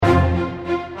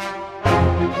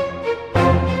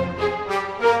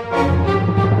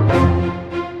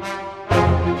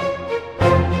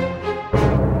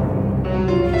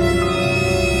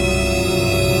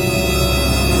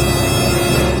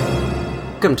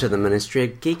Welcome to the Ministry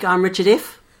of Geek. I'm Richard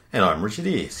F. And I'm Richard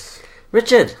S.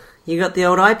 Richard, you got the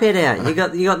old iPad out. You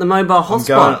got the mobile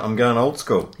hotspot. I'm going old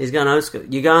school. He's going old school.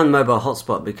 You're going mobile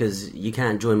hotspot because you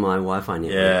can't join my Wi-Fi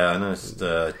network. Yeah, I noticed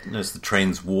the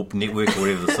Trans Warp Network or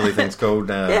whatever the silly thing's called.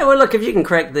 Yeah, well, look, if you can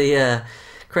crack the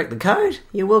code,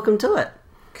 you're welcome to it.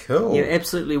 Cool. You're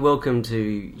absolutely welcome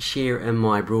to share in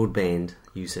my broadband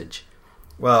usage.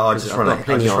 Well, I just run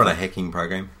a hacking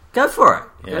program. Go for it.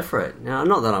 Yeah. Go for it. Now,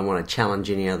 not that I want to challenge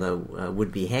any other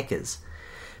would-be hackers.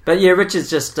 But yeah, Richard's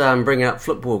just bringing up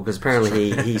Flipboard because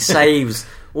apparently he saves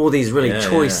all these really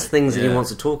choice things that he wants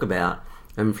to talk about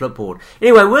in Flipboard.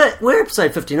 Anyway, we're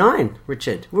episode 59,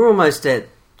 Richard. We're almost at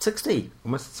 60.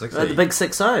 Almost at 60. The big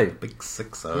 6-0. Big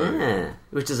 60. Yeah,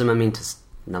 which is a momentous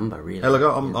number, really. Hey, look,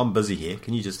 I'm busy here.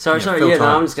 Can you just I'm just going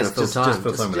to fill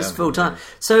time. Just fill time.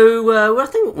 So I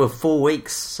think we're 4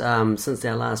 weeks since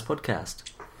our last podcast.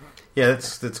 Yeah,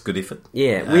 that's good effort.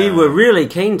 Yeah, we were really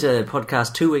keen to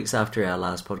podcast 2 weeks after our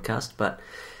last podcast, but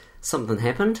something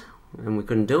happened and we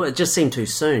couldn't do it. It just seemed too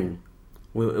soon.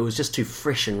 It was just too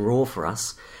fresh and raw for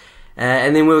us.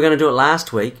 And then we were going to do it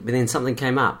last week, but then something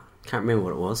came up. Can't remember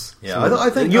what it was. Yeah, I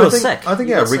think you were sick. I think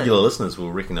our regular listeners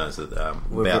will recognise that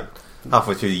about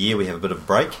halfway through the year we have a bit of a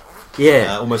break.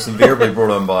 Yeah. Almost invariably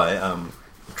brought on by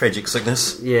tragic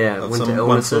sickness. Yeah, of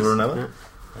one sort or another. Yeah.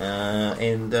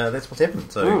 And that's what's happened.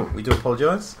 So we do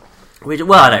apologise.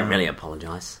 Well, I don't really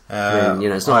apologise.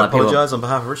 It's not I like apologise on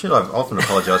behalf of Richard. I've often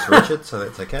apologised for Richard, so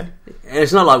that's okay.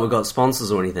 It's not like we've got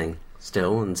sponsors or anything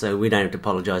still, and so we don't have to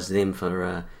apologise to them for.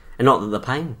 And not that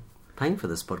they're paying for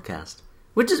this podcast.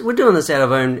 We're doing this out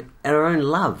of our own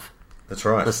love. That's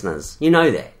right, listeners. You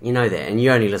know that, and you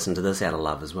only listen to this out of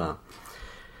love as well.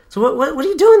 So what are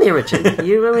you doing there, Richard? Have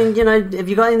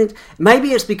you got anything?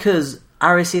 Maybe it's because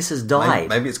RSS has died.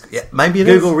 Maybe it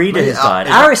Google is. Reader has died.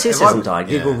 RSS hasn't died.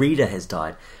 Yeah. Google Reader has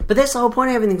died. But that's the whole point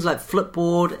of having things like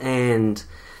Flipboard and...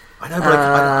 I know, but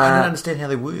I don't understand how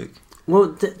they work. Well,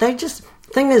 they just...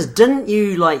 Thing is, didn't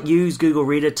you use Google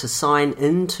Reader to sign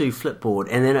into Flipboard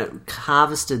and then it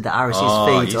harvested the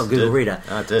RSS feeds of Google Reader?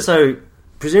 I did. So,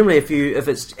 presumably, if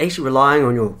it's actually relying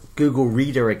on your Google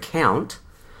Reader account,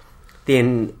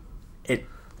 then...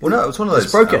 Well, no, it was one of those...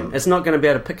 It's broken. It's not going to be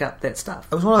able to pick up that stuff.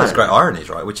 It was one of those great ironies,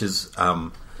 right? Which is...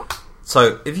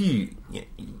 so, if you...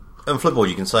 In Flipboard,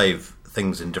 you can save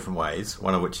things in different ways,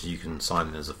 one of which you can sign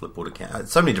in as a Flipboard account.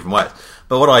 So many different ways.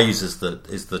 But what I use is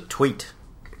the tweet.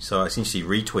 So, I essentially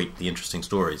retweet the interesting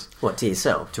stories. What, to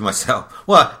yourself? To myself.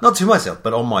 Well, not to myself,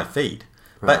 but on my feed.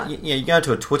 Right. But, you go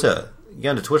into Twitter,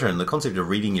 and the concept of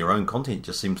reading your own content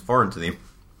just seems foreign to them.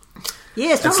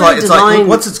 Yeah, it's like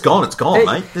once it's gone,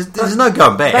 mate. There's no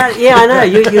going back. But, yeah, I know.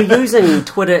 You're using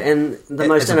Twitter in the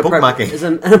most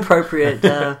inappropriate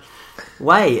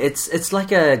way. It's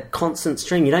like a constant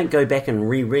stream. You don't go back and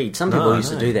reread. Some people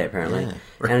used to do that, apparently. Yeah.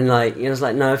 And it's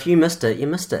like, no, if you missed it, you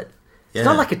missed it. Yeah. It's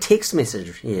not like a text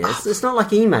message. Yeah, it's not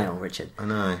like email, Richard. I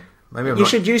know. You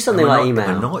should use something like email.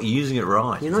 I'm not using it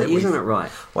right. You're not using it right.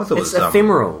 Well, it's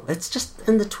ephemeral. It's just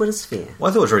in the Twitter sphere. What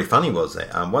I thought was really funny was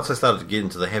that once I started to get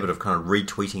into the habit of kind of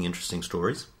retweeting interesting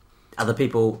stories, other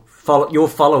people your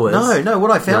followers. No.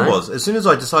 What I found was as soon as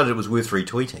I decided it was worth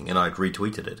retweeting and I'd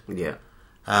retweeted it,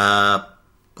 I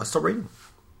stopped reading.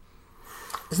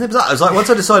 Isn't that bizarre? It was like once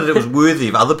I decided it was worthy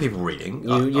of other people reading,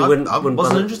 I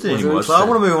wasn't interested anymore. So I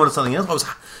want to move on to something else.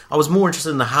 I was more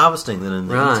interested in the harvesting than in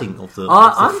the eating of the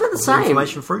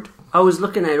information fruit. I was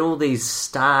looking at all these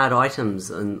starred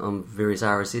items on various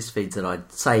RSS feeds that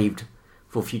I'd saved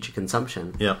for future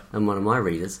consumption in one of my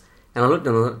readers. And I looked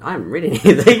and I thought, I haven't read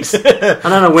any of these. I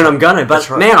don't know when I'm going to, but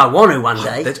man, I want to one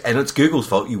day. And it's Google's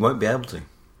fault. You won't be able to.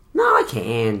 No, I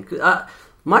can.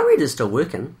 My reader's still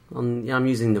working. I'm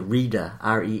using the Reader,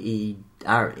 REERE.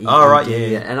 Oh, right,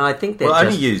 yeah. And I think that I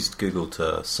only used Google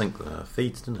to sync the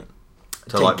feeds, didn't it?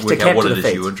 To work out what it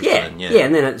is you're interested in. Yeah,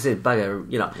 and then it said bugger,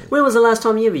 When was the last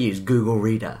time you ever used Google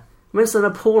Reader? I mean, it's an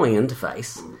appalling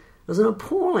interface. It was an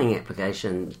appalling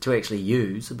application to actually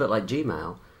use, a bit like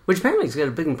Gmail, which apparently has got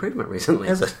a big improvement recently.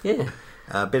 Has it? Yeah.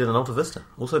 Better than Alta Vista.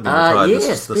 Also been retired.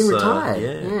 Yes, been retired.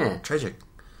 Yeah. Tragic.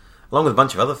 Along with a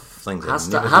bunch of other things.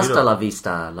 Hasta la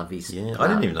Vista. Yeah, I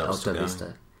didn't even know it was still going.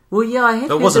 Vista. Well, yeah, I had.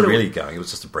 So it wasn't really going. It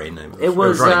was just a brand name. It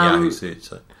was running Yahoo search.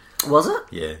 So. Was it?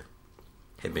 Yeah,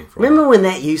 had been for. Remember when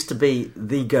that used to be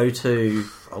the go-to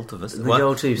Alta Vista? The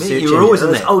go-to search. You were always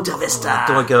in that Alta Vista.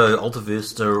 Do I go Alta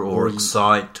Vista or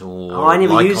Excite or? I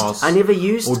never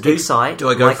used Excite. Do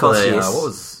I go for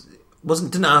the?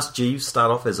 Didn't Ask Jeeves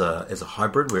start off as a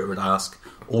hybrid where it would ask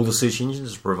all the search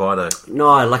engines to provide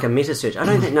like a meta search. I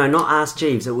don't think not Ask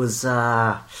Jeeves. It was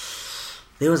there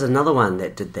was another one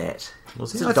that did that.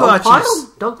 Was it dog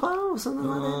pile or something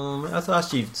like that? I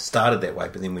thought you started that way,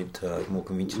 but then went to more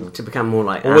conventional. To become more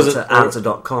like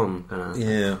answer.com kind of.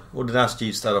 Yeah. Or did Ask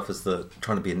Jeeves start off as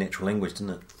trying to be a natural language,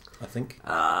 didn't it? I think.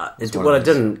 It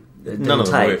didn't. None of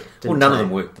them worked. None of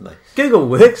them worked, did they? Google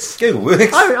works. Google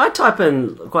works. I type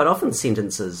in quite often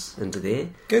sentences into there.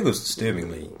 Google's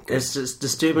disturbingly good. It's just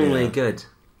disturbingly good.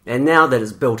 And now that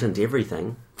it's built into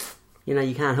everything,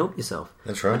 you can't help yourself.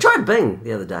 That's right. I tried Bing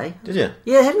the other day. Did you?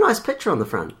 Yeah, it had a nice picture on the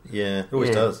front. Yeah, it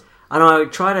always does. And I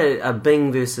tried a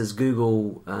Bing versus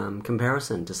Google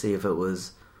comparison to see if it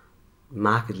was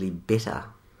markedly better.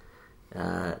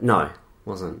 No,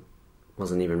 wasn't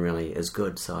even really as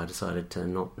good, so I decided to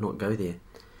not go there.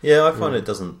 Yeah, I find it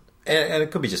doesn't, and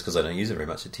it could be just because I don't use it very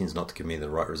much. It tends not to give me the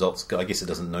right results. I guess it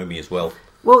doesn't know me as well.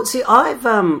 Well, see, I've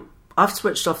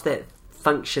switched off that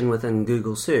function within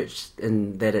Google Search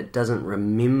in that it doesn't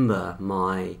remember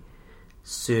my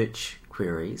search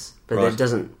queries, but that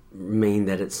doesn't mean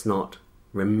that it's not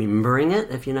remembering it,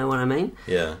 if you know what I mean.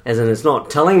 Yeah. As in, it's not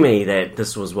telling me that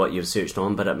this was what you've searched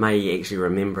on, but it may actually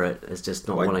remember it. It's just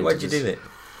not wanting to. Why'd you do that?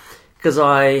 Because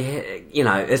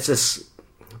it's this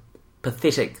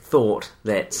pathetic thought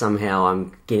that somehow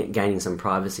I'm gaining some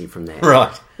privacy from that.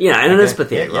 Right. And it is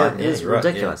pathetic, right? Yeah, it is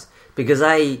ridiculous. Right, because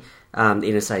the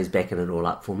NSA is backing it all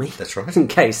up for me. That's right. In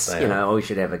case, we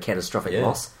should have a catastrophic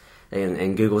loss.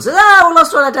 And Google says, we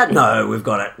lost all our data. No, we've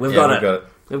got it. We've got it.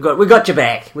 We got your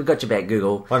back. We got your back,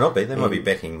 Google. Why not be? They might be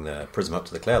backing Prism up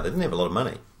to the cloud. They didn't have a lot of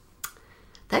money.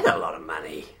 They got a lot of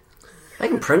money. They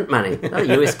can print money. They're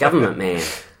the US government, man.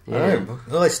 Yeah.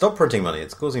 Well, they stopped printing money.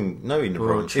 It's causing no end of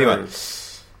problems. Anyway,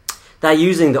 they're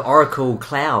using the Oracle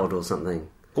Cloud or something.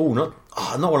 Not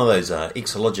one of those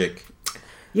Exologic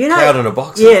cloud in a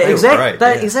box. Yeah, exactly.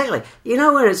 Exactly.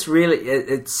 When it's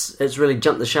really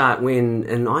jumped the shark when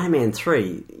in Iron Man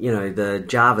 3, the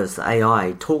Jarvis, the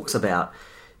AI, talks about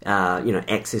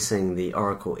accessing the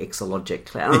Oracle Exologic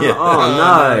cloud. Yeah. Oh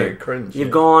no, cringe,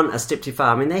 you've gone a step too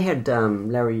far. I mean, they had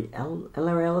Larry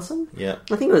Ellison. Yeah,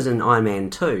 I think it was in Iron Man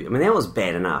 2. I mean, that was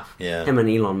bad enough. Yeah, him and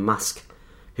Elon Musk,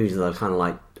 who's the kind of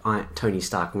like Tony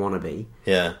Stark wannabe.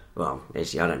 Yeah. Well,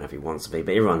 actually, I don't know if he wants to be,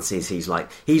 but everyone says he's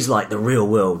like the real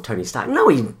world Tony Stark. No,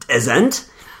 he isn't.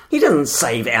 He doesn't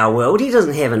save our world. He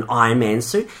doesn't have an Iron Man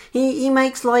suit. He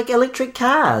makes like electric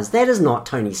cars. That is not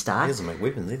Tony Stark. He doesn't make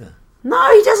weapons either.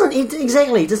 No, he doesn't. He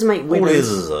doesn't make weapons. All he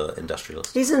is an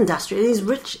industrialist. He's an industrialist. He's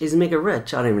rich. He's mega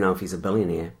rich. I don't even know if he's a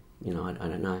billionaire. I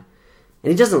don't know.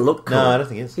 And he doesn't look cool. No, I don't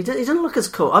think he is. He doesn't look as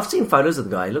cool. I've seen photos of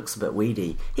the guy. He looks a bit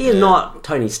weedy. He is not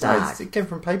Tony Stark. No, it came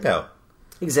from PayPal.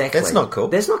 Exactly. That's not cool.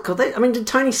 That's not cool. Did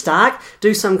Tony Stark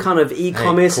do some kind of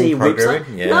e-commerce-y website?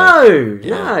 Yeah.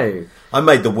 No. I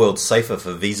made the world safer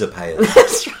for Visa payers.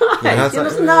 That's right.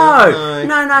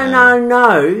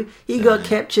 No. He got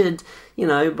captured,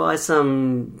 by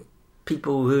some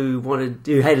people who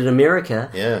hated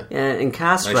America. Yeah.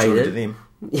 Incarcerated. No, to them.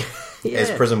 Yeah. As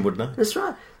Prism would know. That's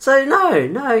right. So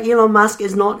no, Elon Musk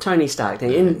is not Tony Stark.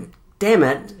 And damn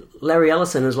it, Larry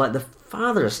Ellison is like the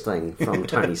farthest thing from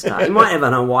Tony Stark. He might have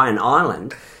an Hawaiian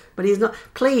island, but he's not.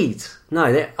 Please,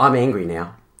 no. I'm angry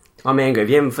now. I'm angry. If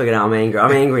you haven't figured out, I'm angry.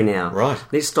 I'm angry now. Right.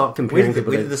 Let's stop comparing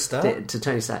people to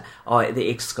Tony Stark. The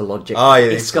Exologic.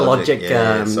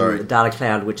 Sorry. Data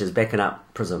cloud, which is backing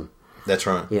up Prism. That's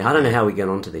right. Yeah, I don't know how we get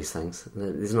onto these things.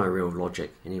 There's no real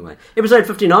logic. Anyway, episode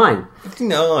 59.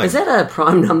 59. Is that a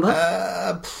prime number?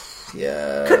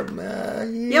 Yeah.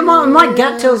 My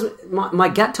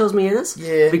gut tells me it is.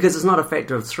 Yeah. Because it's not a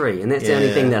factor of 3, and that's the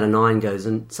only thing that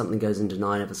something goes into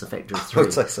 9 if it's a factor of 3. I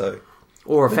would say so.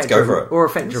 Or a factor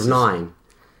of 9.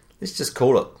 Let's just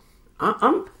call it.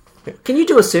 Can you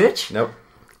do a search? Nope.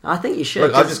 I think you should.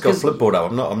 Look, I've just got Flipboard up.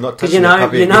 I'm not touching you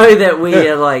know that we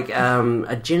are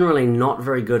are generally not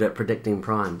very good at predicting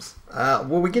primes. Well,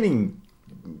 we're getting.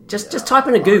 Just type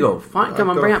in a Google.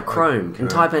 Come on, bring up Chrome and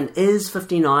type in "is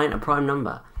 59 a prime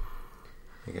number?"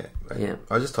 Okay. Yeah.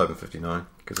 I just type in 59.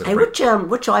 Hey, which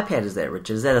iPad is that,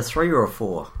 Richard? Is that a 3 or a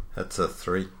 4? That's a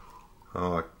 3.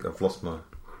 Oh, I've lost my.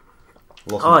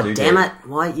 Damn it!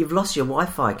 Why you've lost your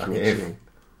Wi-Fi connection?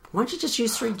 Why don't you just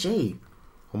use 3G?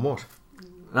 On what?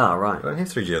 Oh, right. I don't have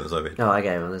 3G on this iPad. Oh,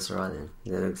 okay. Well, that's all right then.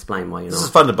 That'll explain why you're not. This is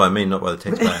funded by me, not by the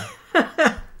taxpayer.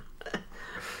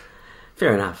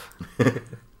 Fair enough.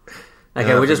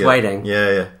 Okay, we're just waiting.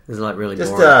 Yeah. It's like really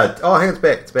just, boring. hang on, it's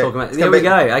back. There we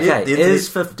go. Okay, is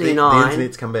 59. The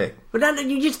internet's come back. Well, no,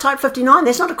 you just type 59.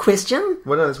 That's not a question.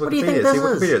 Well, no, that's what do you think this is?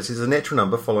 Wikipedia says a natural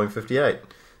number following 58.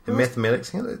 and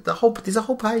mathematics. There's a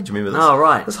whole page. Remember this? Oh,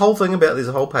 right. This whole thing about there's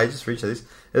a whole pages for each of these.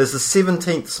 It is the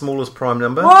 17th smallest prime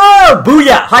number. Whoa!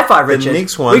 Booyah! High five, Richard. The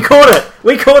next one, we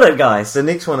caught it, guys. The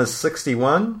next one is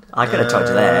 61. I could have told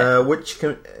you that.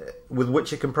 With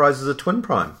which it comprises a twin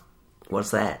prime.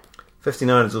 What's that?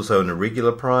 59 is also an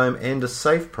irregular prime and a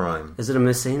safe prime. Is it a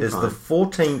missing prime? It's the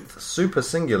 14th super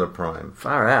singular prime.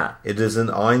 Far out. It is an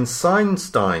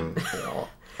Eisenstein prime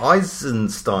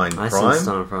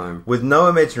with no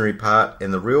imaginary part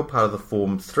and the real part of the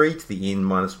form 3 to the n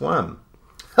minus 1.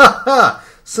 Ha ha!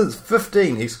 Since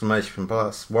 15 exclamation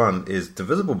plus 1 is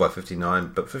divisible by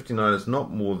 59, but 59 is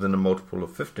not more than a multiple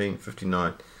of 15,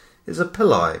 59 is a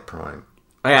Pillai prime.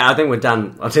 Oh, yeah, I think we're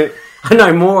done. I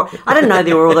know more. I didn't know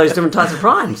there were all those different types of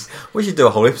primes. We should do a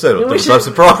whole episode of different types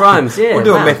of primes. Yeah, we'll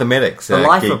do a mathematics. The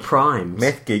life geek. of primes.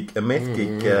 Math geek.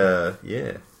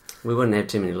 Yeah. We wouldn't have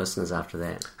too many listeners after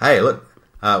that. Hey, look.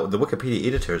 The Wikipedia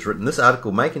editor has written, this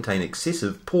article may contain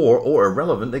excessive, poor, or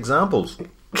irrelevant examples. We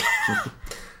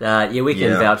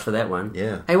can vouch for that one.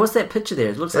 Yeah. Hey, what's that picture there?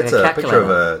 It looks That's like a calculator. Picture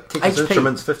of a Texas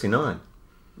Instruments 59.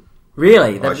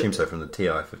 Really? I assume so, from the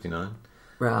TI 59.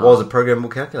 Right. Was a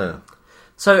programmable calculator.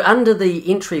 So under the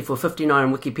entry for 59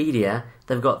 in Wikipedia,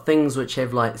 they've got things which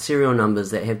have like serial numbers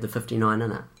that have the 59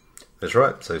 in it. That's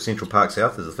right. So Central Park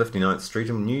South is the 59th Street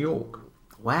in New York.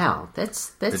 Wow, that's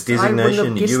the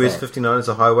designation. US 59 is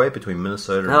a highway between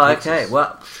Minnesota and Texas. Okay.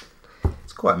 Well,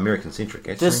 it's quite American centric,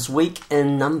 actually. This week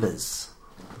in numbers.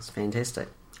 That's fantastic.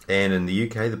 And in the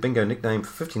UK, the bingo nickname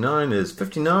for 59 is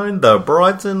 59 the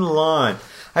Brighton Line.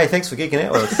 Hey, thanks for geeking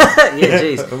out with us. Yeah,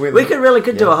 geez. We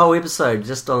could do a whole episode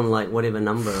just on like whatever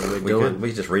number we're doing.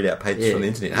 We just read out pages from the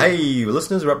internet. Hey,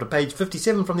 listeners, we're up to page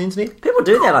 57 from the internet. People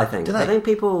do that, I think. Do they? I think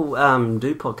people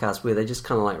do podcasts where they just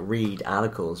kind of like read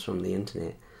articles from the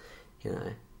internet, you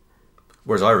know.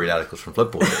 Whereas I read articles from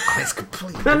Flipboard. It's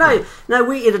completely different. No,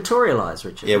 we editorialise,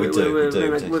 Richard. Yeah, we do.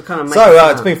 We're kind of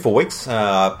so, it's been 4 weeks.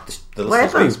 The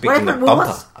listeners been expecting a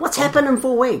bumper. What's happened in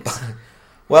 4 weeks?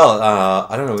 Well,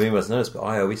 I don't know if anyone's noticed, but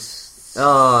iOS...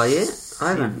 Oh, yeah? I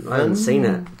haven't seen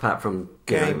it, apart from...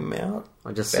 Came out.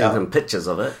 I just seen some pictures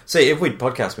of it. See, if we'd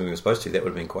podcast when we were supposed to, that would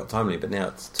have been quite timely, but now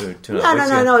it's two and a half weeks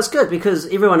ago. No, it's good, because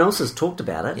everyone else has talked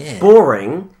about it. Yeah.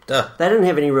 Boring. Duh. They didn't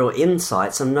have any real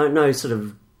insights and no sort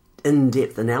of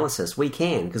in-depth analysis. We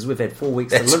can, because we've had 4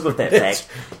 weeks to live with that fact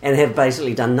and have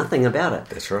basically done nothing about it.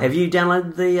 That's right. Have you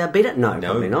downloaded the beta? No,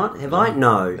 probably not. Have I?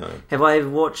 No. Have I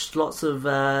watched lots of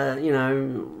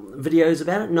videos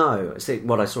about it? No. Except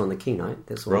what I saw in the keynote.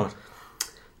 That's all. Right.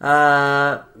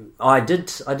 I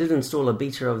did install a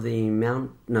beta of the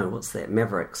what's that?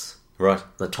 Mavericks. Right.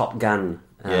 The Top Gun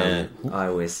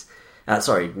iOS.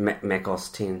 Mac OS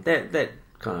 10. That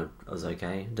kind of was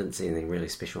okay. Didn't see anything really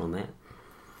special on that.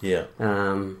 Yeah.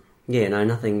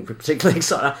 Nothing particularly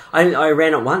exciting. I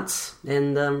ran it once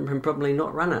and probably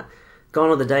not run it.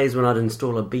 Gone are the days when I'd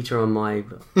install a beta on my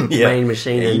main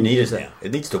machine. Yeah, and you need it now.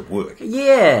 It needs to work.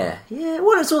 Yeah.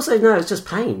 Well, it's also, it's just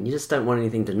pain. You just don't want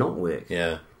anything to not work.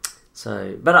 Yeah.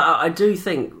 So, but I do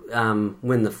think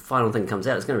when the final thing comes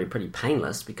out, it's going to be pretty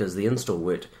painless because the install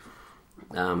worked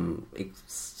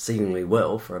exceedingly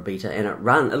well for a beta, and it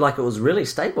ran like it was really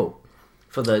stable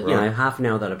for the half an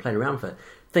hour that I played around for.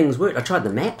 Things worked. I tried the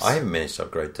maps. I haven't managed to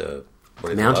upgrade to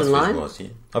whatever Mountain the last Lion? version was. Yeah.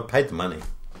 I paid the money.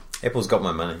 Apple's got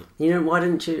my money. You know, why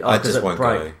didn't you? I just won't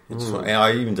go.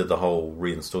 I even did the whole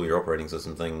reinstall your operating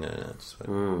system thing. It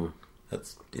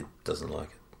doesn't like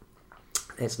it.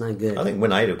 That's no good. I think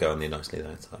Win 8 will go in there nicely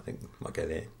though, so I think I might go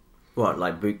there. What,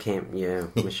 like boot camp? Yeah,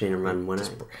 machine and run Win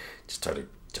 8. Just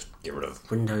get rid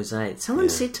of Windows 8. Someone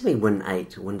said to me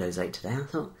Windows 8 today. I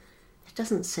thought, it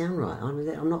doesn't sound right.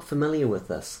 I'm not familiar with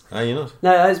this. Oh, you're not?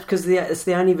 No, it's because it's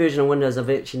the only version of Windows I've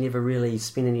actually never really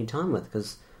spent any time with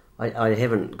because I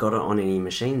haven't got it on any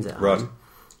machines at home. Right.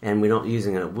 And we're not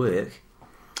using it at work.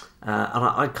 And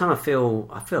I kind of feel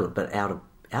a bit out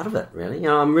of it, really. You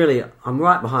know, I'm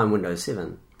right behind Windows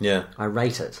 7. Yeah. I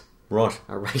rate it. Right.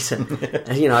 I rate it.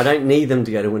 And, I don't need them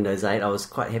to go to Windows 8. I was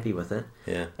quite happy with it.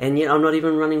 Yeah. And yet I'm not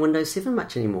even running Windows 7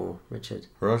 much anymore, Richard.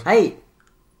 Right. Hey,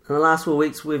 in the last 4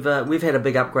 weeks we've had a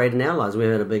big upgrade in our lives.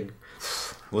 We've had a big...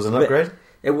 Was it an upgrade?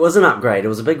 It was an upgrade. It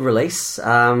was a big release.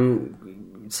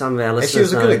 Some of our listeners... Actually, it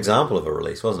was a good example of a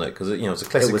release, wasn't it? Because, it's a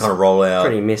classic kind of rollout.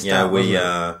 Pretty messed up,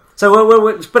 So, we're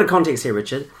a bit of context here,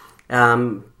 Richard.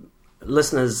 Avid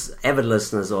listeners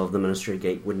of the Ministry of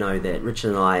Geek would know that Richard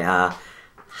and I are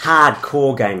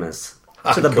hardcore gamers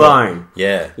to the bone.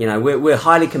 Yeah. We're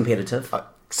highly competitive.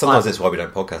 Sometimes that's why we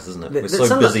don't podcast, isn't it? We're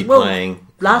so busy playing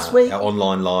last week, our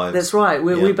online lives. That's right.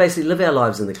 We basically live our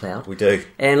lives in the cloud. We do.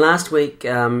 And last week,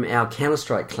 our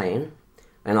Counter-Strike clan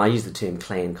and I use the term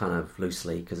clan kind of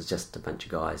loosely because it's just a bunch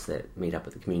of guys that meet up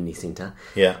at the community centre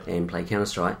and play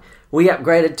Counter-Strike. We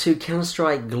upgraded to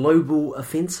Counter-Strike Global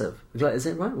Offensive. Is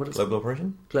that right? What is Global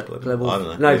Operation? Global, I don't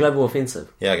know. No, Global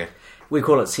Offensive. Yeah, okay. We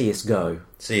call it CSGO.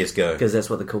 CSGO. Because that's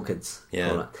what the cool kids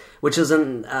call it. Which is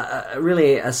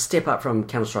really a step up from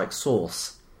Counter-Strike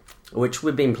Source, which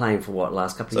we've been playing for,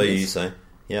 last couple of years? So you say,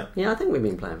 yeah. Yeah, I think we've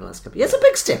been playing for the last couple of years. It's a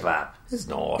big step up. It's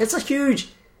not. It's a huge...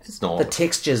 It's not. The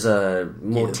textures are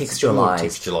more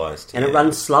texturalised. And it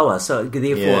runs slower, so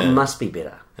therefore it must be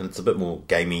better. And it's a bit more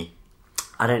gamey.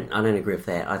 I don't agree with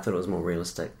that. I thought it was more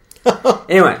realistic.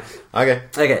 Anyway.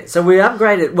 Okay. So we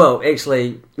upgraded... Well,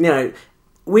 actually,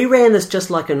 we ran this just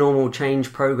like a normal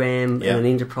change program in an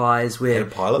enterprise where...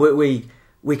 And a pilot?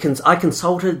 I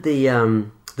consulted the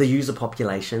user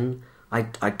population.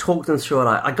 I talked them through it.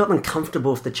 I got them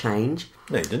comfortable with the change.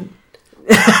 No, you didn't.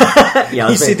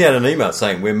 You sent out an email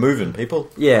saying we're moving people.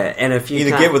 Yeah, and if you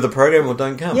either get with the program or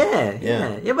don't come.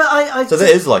 Yeah. But so that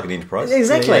is like an enterprise.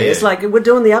 Exactly. Yeah. It's like we're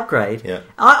doing the upgrade. Yeah.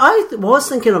 I was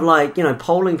thinking of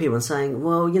polling people and saying,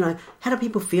 well, how do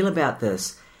people feel about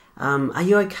this? Are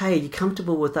you okay? Are you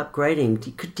comfortable with upgrading?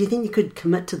 Do you think you could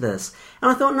commit to this? And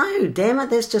I thought, no, damn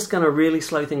it, that's just going to really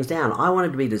slow things down. I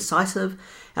wanted to be decisive,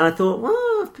 and I thought,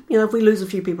 well, if we lose a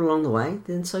few people along the way,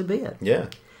 then so be it. Yeah.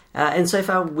 And so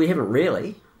far, we haven't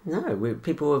really. No,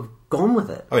 people have gone with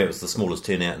it. I mean, it was the smallest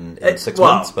turnout in 6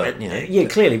 months, but yeah,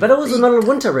 clearly. But it was the middle of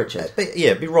winter, Richard.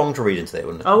 It'd be wrong to read into that,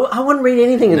 wouldn't it? I wouldn't read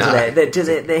anything into that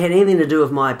had anything to do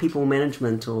with my people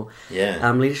management or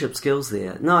leadership skills.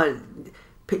 There, no,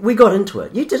 we got into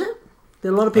it. You did it.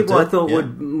 There are a lot of people I thought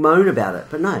would moan about it,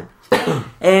 but no.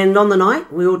 And on the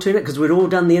night, we all turned it because we'd all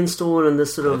done the install in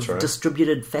this sort of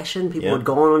distributed fashion. People had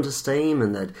gone onto Steam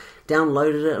and they'd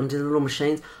downloaded it onto their little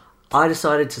machines. I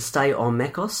decided to stay on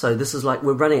macOS, so this is like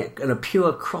we're running it in a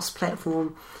pure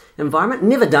cross-platform environment.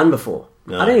 Never done before.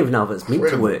 No. I don't even know if it's meant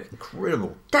to work.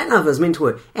 Incredible. Don't know if it was meant to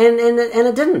work, and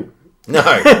it didn't. No,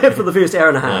 for the first hour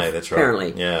and a half. No, that's right.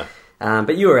 Apparently, yeah.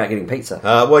 But you were out getting pizza.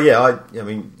 I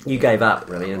mean, you gave up,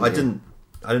 really. I didn't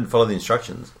follow the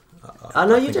instructions.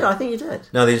 No, you did. I think you did.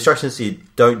 No, the instructions said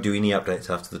don't do any updates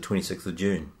after the 26th of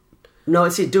June. No,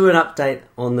 it said do an update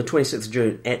on the 26th of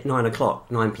June at 9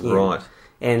 p.m. Right.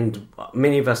 And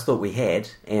many of us thought we had,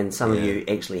 and some of you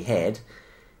actually had.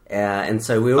 And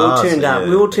so we all turned up.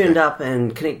 We all turned up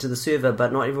and connected to the server,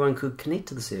 but not everyone could connect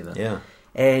to the server. Yeah.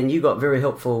 And you got very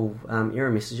helpful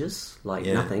error messages, like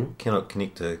nothing. Cannot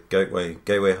connect to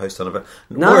gateway host on it.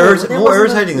 No, more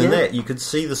irritating than that, you could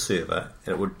see the server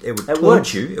and it would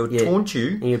taunt you. It would taunt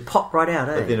you. And you'd pop right out,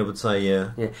 But then it would say,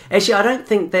 Yeah. Actually, I don't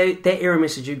think that error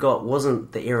message you got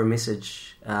wasn't the error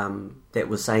message that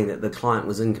was saying that the client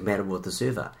was incompatible with the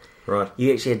server. Right.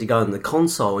 You actually had to go in the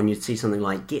console and you'd see something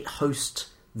like get host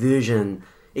version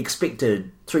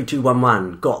expected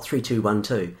 3211 got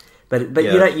 3212. But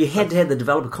you had to have the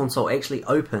developer console actually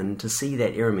open to see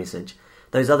that error message.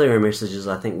 Those other error messages,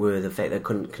 I think, were the fact they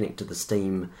couldn't connect to the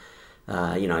Steam,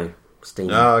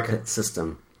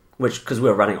 system, which because we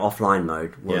were running offline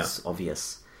mode was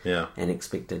obvious and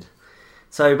expected.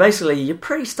 So basically, you're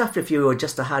pretty stuffed if you were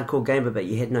just a hardcore gamer, but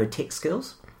you had no tech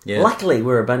skills. Yeah. Luckily,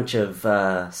 we're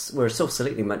a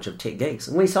self-selecting bunch of tech geeks,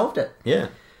 and we solved it. Yeah,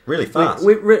 really fast.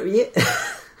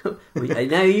 Now,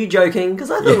 are you joking?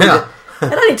 Because I thought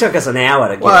it only took us an hour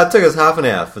to get. Well, it took us half an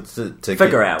hour to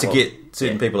figure out get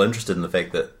certain people interested in the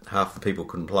fact that half the people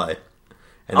couldn't play,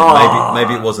 and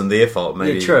maybe it wasn't their fault.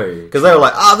 Maybe true, because they were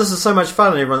like, "Oh, this is so much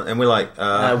fun," and we're like,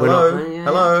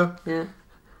 "Hello."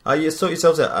 You sort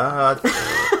yourselves out.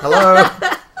 Hello.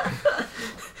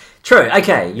 True.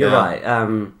 Okay, you're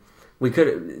right. We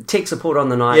could tech support on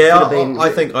the night. Yeah,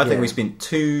 I think we spent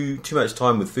too much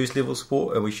time with first level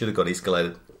support, and we should have got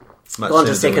escalated. Gone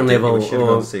to second level.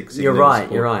 You're right.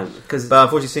 But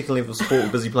unfortunately, second level support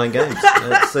were busy playing games.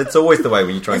 It's always the way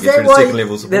when you try and get through to second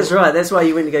level support. That's right. That's why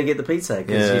you went to go get the pizza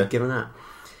because you'd given up.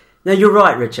 No, you're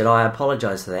right, Richard. I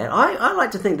apologise for that. I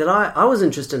like to think that I was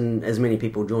interested in as many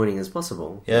people joining as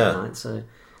possible. Yeah. Tonight, so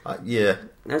yeah.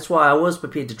 That's why I was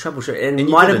prepared to troubleshoot. And you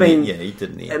might have been. Yeah, you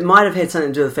didn't. It might have had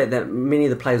something to do with the fact that many of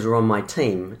the players were on my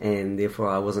team, and therefore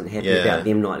I wasn't happy about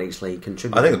them not actually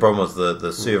contributing. I think the problem was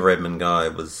the server admin guy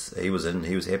was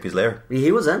happy as Larry.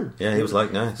 He was in. Yeah, he was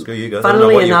like, no, screw you guys. I don't know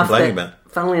what you're complaining about.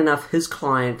 Funnily enough, his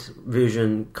client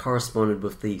version corresponded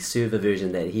with the server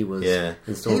version that he was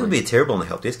installing. He would be terrible on the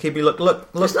help desk. He'd be look.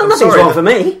 Nothing's wrong for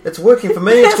me. It's working for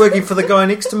me. It's working for the guy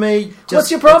next to me. What's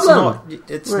your problem?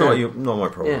 It's not my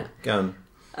problem. Yeah. Go on.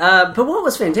 But what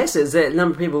was fantastic is that a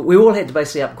number of people, we all had to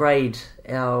basically upgrade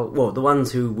the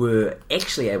ones who were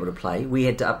actually able to play, we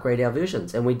had to upgrade our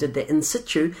versions, and we did that in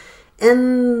situ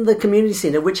in the community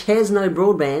centre, which has no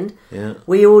broadband. Yeah.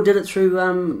 We all did it through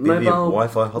mobile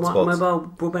Wi-Fi hotspots.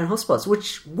 Mobile broadband hotspots,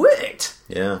 which worked.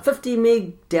 Yeah. 50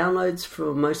 meg downloads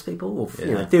for most people, or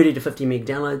 30 to 50 meg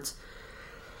downloads.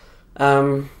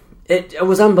 It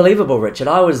was unbelievable, Richard.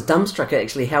 I was dumbstruck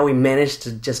actually how we managed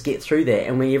to just get through that,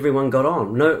 and everyone got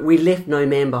on. We left no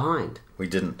man behind. We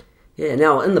didn't. Yeah.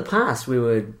 Now, in the past, we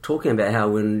were talking about how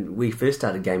when we first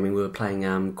started gaming, we were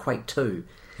playing Quake 2.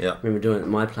 Yeah. I remember doing it at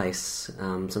my place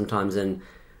sometimes, and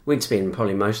we'd spend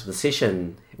probably most of the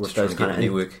session with those kind of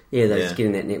network. Yeah, those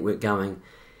getting that network going.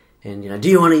 And do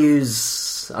you want to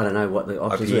use, I don't know what the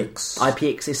options IPX. were.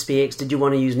 IPX, SPX. Did you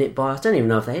want to use NetBIOS? I don't even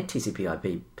know if they had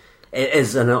TCP/IP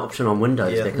as an option on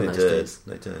Windows back in those days.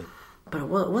 They did. But it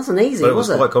wasn't easy. But it was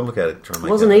quite complicated trying to make it.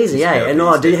 It wasn't easy, yeah. And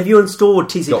have you installed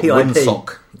TCP/IP?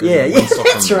 WinSock. Yeah,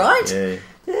 that's right.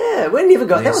 Yeah, we never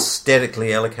got that. Was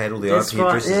statically allocate all the IP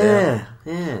addresses out.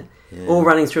 Yeah. All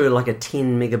running through like a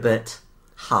 10 megabit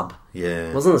hub. Yeah.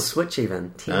 It wasn't a switch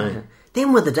even.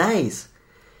 Then were the days.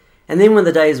 And then were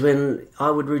the days when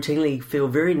I would routinely feel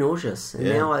very nauseous. And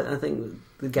now I think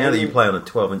the game... Now that you play on a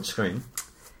 12-inch screen...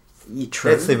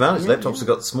 True. That's the advantage. Laptops have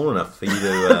got small enough for you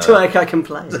to... I can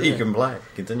play. So you can play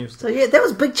continuously. So that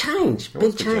was a big change.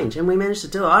 Big change. And we managed to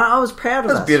do it. I was proud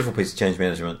of us. That's a beautiful piece of change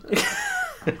management.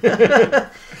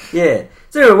 Yeah.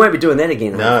 So anyway, we won't be doing that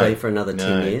again, hopefully, for another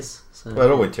 10 years. So. Well,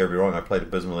 it all went terribly wrong. I played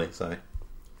abysmally, so...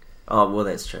 Oh, well,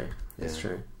 that's true. That's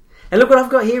true. And look what I've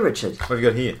got here, Richard. What have you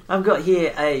got here? I've got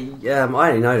here I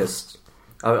only noticed.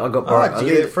 I got borrowed. Did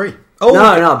you get it free? Oh, no,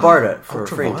 I borrowed it for a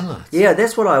friend. Ultraviolet. Yeah,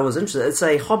 that's what I was interested in. It's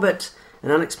a Hobbit,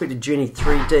 An Unexpected Journey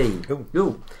 3D.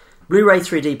 Ooh. Blu-ray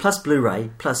 3D plus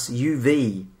Blu-ray plus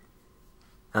UV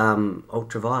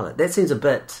ultraviolet. That seems a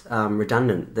bit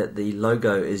redundant that the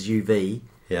logo is UV.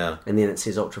 Yeah. And then it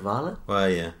says ultraviolet. Well,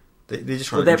 yeah. They're just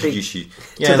trying to introduce you.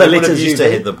 Yeah, they would have used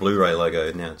to have the Blu-ray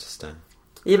logo. Now it's just...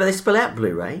 Yeah, but they spell out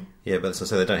Blu-ray. Yeah, but so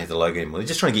they don't have the logo anymore. They're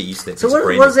just trying to get used to that. So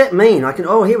what does that mean?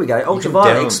 Here we go.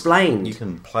 Ultraviolet explained. You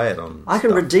can play it on. I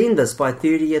can redeem this by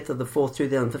 30th of the 4th,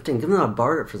 2015. Given that I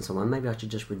borrowed it from someone, maybe I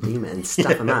should just redeem it and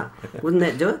stuff them up. Wouldn't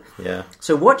that do it? Yeah.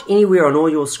 So watch anywhere on all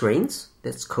your screens.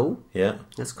 That's cool. Yeah.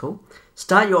 That's cool.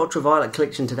 Start your ultraviolet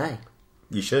collection today.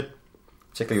 You should.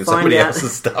 Particularly with somebody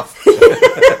else's stuff.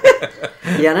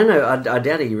 Yeah, I don't know. I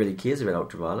doubt he really cares about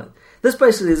ultraviolet. This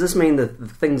basically, does this mean the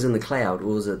things in the cloud,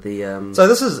 or is it the? So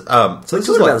this is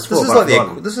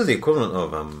the equivalent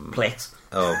of Plex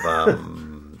of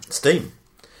Steam.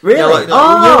 Really? You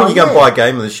know, when you go and buy a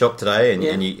game in the shop today,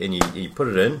 and you put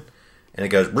it in, and it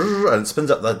goes and it spins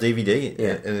up the DVD,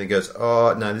 and it goes,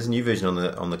 oh no, there's a new version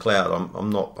on the cloud. I'm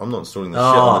not installing this shit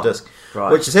on the disc,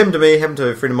 right. Which has happened to me, happened to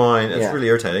a friend of mine. It's really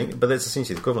irritating, but that's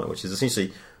essentially the equivalent, which is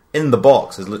essentially in the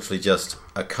box is literally just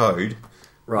a code.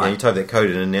 Right. You type that code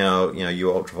in, and now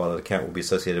your ultraviolet account will be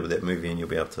associated with that movie, and you'll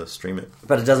be able to stream it.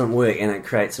 But it doesn't work, and it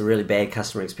creates a really bad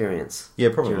customer experience. Yeah,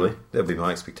 probably. That'll be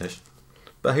my expectation.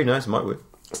 But who knows? It might work.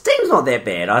 Steam's not that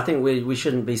bad. I think we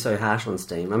shouldn't be so harsh on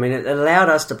Steam. I mean, it allowed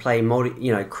us to play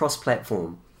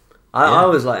cross-platform. I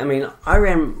was like,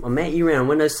 Matt, you ran on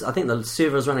Windows. I think the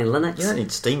server was running Linux. You don't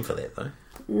need Steam for that, though.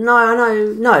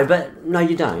 No,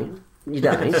 you don't. You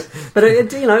don't. But it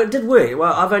did work.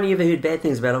 Well, I've only ever heard bad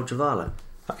things about ultraviolet.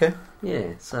 Okay.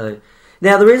 Yeah. So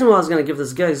now the reason why I was going to give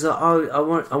this a go is I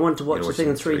wanted to watch the thing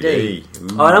in 3D.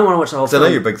 I don't want to watch the whole film. I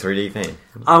know you're a big 3D fan.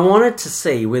 I wanted to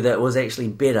see whether it was actually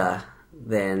better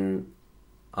than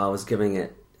I was giving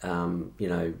it,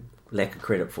 lack of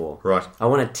credit for. Right. I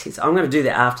want to test. I'm going to do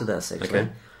that after this. Actually, okay.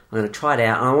 I'm going to try it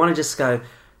out, and I want to just go.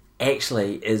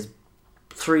 Actually, is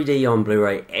 3D on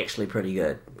Blu-ray actually pretty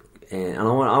good? And I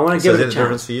want to give it a chance. So is that the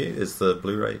difference for you? Is the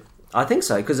Blu-ray? I think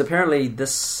so, because apparently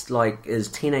this is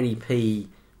 1080p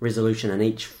resolution in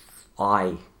each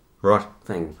eye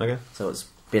thing. Okay. So it's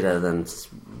better than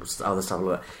other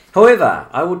stuff. However,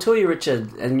 I will tell you,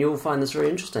 Richard, and you'll find this very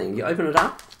interesting. You open it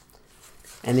up,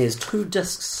 and there's 2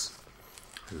 discs.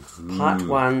 Part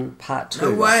 1, part 2.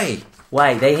 No way!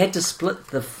 They had to split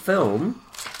the film.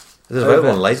 Is it available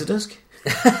on Laserdisc?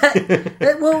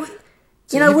 Well,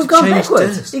 we've gone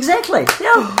backwards. Disc. Exactly.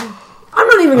 Now, I'm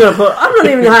not even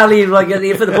hardly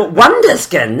there for to put 1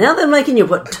 disc in. Now they're making you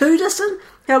put 2 discs in.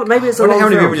 Maybe it's a long How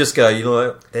many film. people just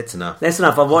go, that's enough. That's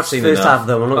enough. I've watched the first half of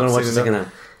them. I'm not going to watch the second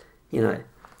half.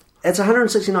 It's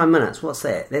 169 minutes. What's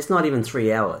that? That's not even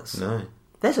 3 hours. No.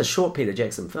 That's a short Peter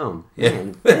Jackson film. Yeah.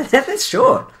 Man. That's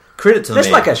short. Credit to the man.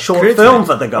 That's like a short film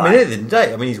for the guy. At the end of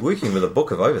the day, he's working with a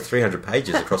book of over 300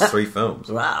 pages across 3 films.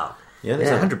 Wow. Yeah,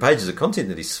 there's 100 pages of content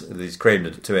that he's crammed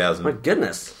into 2 hours. My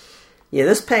goodness.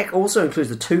 This pack also includes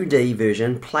the 2D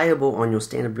version, playable on your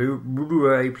standard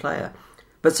Blu-ray player.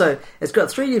 But so it's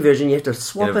got a 3D version. You have to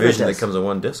swap it. A version that comes on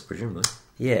one disc, presumably.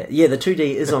 Yeah. The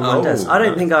 2D is on one disc. I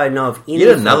don't think I know of any.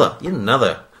 Yet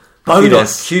another.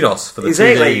 Bonus. Kudos for the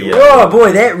exactly. 2D. Oh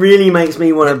boy, that really makes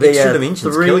me want to be a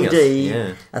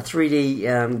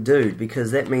 3D dude,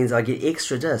 because that means I get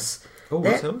extra discs. Oh,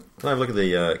 can I have a look at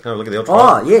the ultra?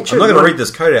 Oh, yeah, true. I'm not going to read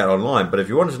this code out online, but if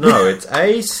you wanted to know, it's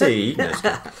AC.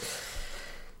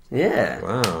 Yeah.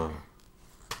 Wow.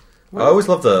 I always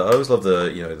love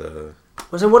the.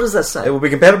 So what does that say? It will be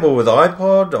compatible with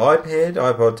iPod, iPad,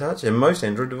 iPod Touch, and most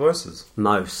Android devices.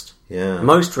 Most. Yeah.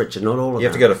 Most, Richard, not all of them. You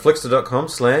have to go to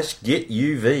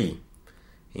flixster.com/getuv.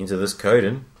 Enter this code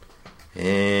in,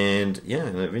 and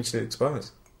eventually it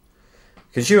expires.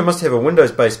 Consumer must have a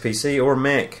Windows-based PC or a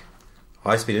Mac.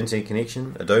 High-speed internet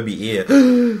connection, Adobe Air.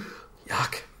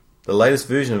 Yuck. The latest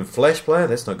version of Flash Player.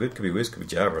 That's not good. Could be worse. Could be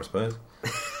Java, I suppose.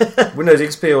 Windows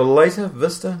XP or later.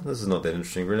 Vista. This is not that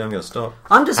interesting, really. I'm going to stop.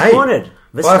 I'm disappointed.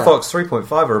 Hey, Firefox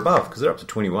 3.5 or above, because they're up to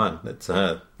 21. That's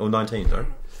or 19. Sorry.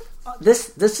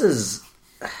 This is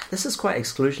quite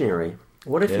exclusionary.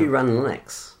 What if you run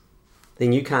Linux?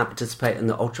 Then you can't participate in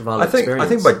the ultraviolet experience. I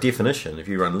think by definition, if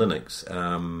you run Linux,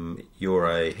 you're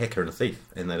a hacker and a thief,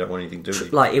 and they don't want anything to do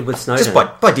with you. Like Edward Snowden. Just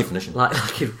by definition. Like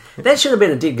that should have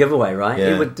been a dead giveaway, right?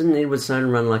 Yeah. Didn't Edward Snowden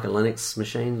run like a Linux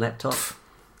machine, laptop?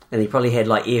 And he probably had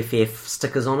like EFF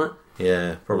stickers on it.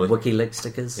 Yeah, probably. WikiLeaks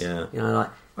stickers. Yeah. You know, like...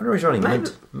 I wonder if he's running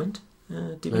Mint.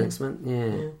 Linux Mint,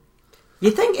 yeah.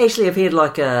 You think actually if he had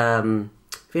like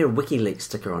if he had a WikiLeaks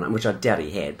sticker on it, which I doubt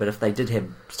he had, but if they did have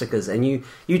stickers, and you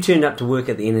turned up to work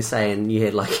at the NSA and you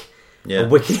had like a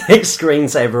WikiLeaks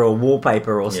screensaver or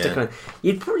wallpaper or sticker,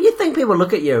 you'd think people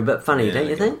look at you a bit funny, don't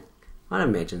you think? I'd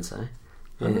imagine so.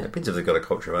 Yeah. It depends if they've got a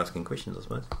culture of asking questions, I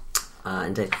suppose.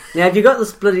 Indeed. Now, have you got the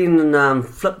splitting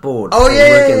flipboard? Oh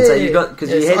yeah, working? So you got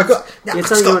because you had. I got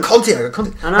content.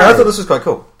 I thought this was quite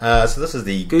cool. So this is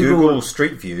the Google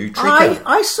Street View tracker.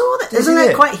 I saw that. Isn't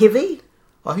that quite heavy?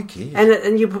 Oh, who cares?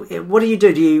 And what do?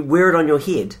 Do you wear it on your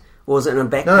head, or is it in a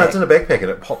backpack? No, it's in a backpack and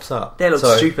it pops up. That looks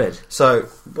stupid. So,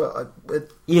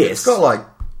 it's got like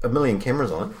a million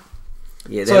cameras on it.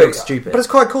 Yeah, that looks stupid. But it's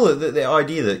quite cool the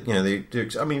idea that they do.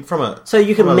 I mean, from a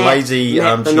lazy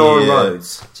armchair, the Northern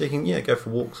roads, so you can go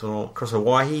for walks across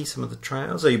Hawaii, some of the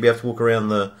trails. So you'll be able to walk around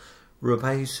the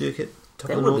Ruapehu circuit, top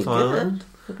of the North Island.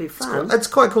 That'd be fun. It's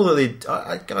quite cool that they.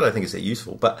 I don't think it's that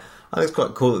useful, but I think it's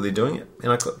quite cool that they're doing it,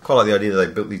 and I quite like the idea that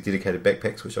they built these dedicated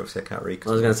backpacks, which obviously I can't read.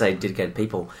 I was going to say dedicated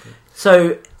people.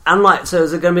 So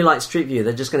is it going to be like Street View?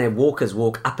 They're just going to have walkers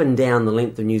walk up and down the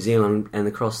length of New Zealand and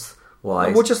across.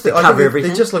 Why? Well, cover everything.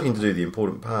 They're just looking to do the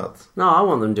important paths. No, I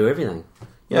want them to do everything.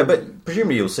 Yeah, but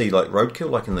presumably you'll see like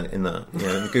roadkill, like in the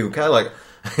Google car, like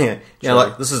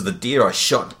like this is the deer I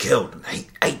shot and killed and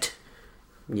ate.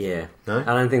 Yeah, no,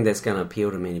 I don't think that's going to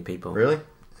appeal to many people. Really?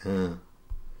 Yeah.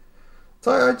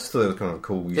 So I just thought it was kind of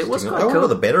cool. It was quite cool.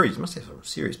 The batteries must have some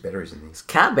serious batteries in these.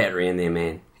 Car battery in there,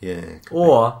 man. Yeah.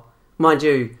 Or mind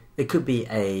you, it could be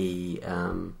a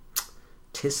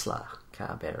Tesla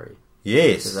car battery.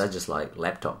 Yes. Because they're just like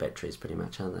laptop batteries pretty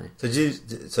much, aren't they?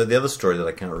 So the other story that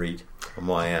I can't read on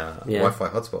my Wi-Fi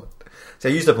hotspot. So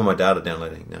I used up all my data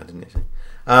downloading. No, I didn't actually.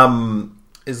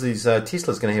 Is these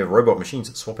Tesla's going to have robot machines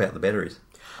that swap out the batteries?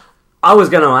 I was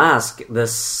going to ask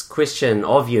this question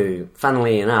of you,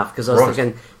 funnily enough, because I was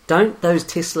thinking, don't those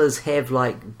Teslas have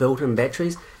like built-in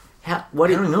batteries? What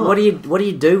do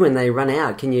you do when they run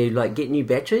out? Can you like get new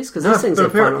batteries? Because these things are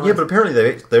finalized. Yeah, but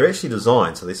apparently they're actually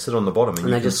designed so they sit on the bottom and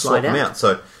you can slide them out.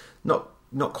 So not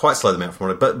quite slow them out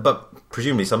from it, but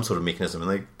presumably some sort of mechanism.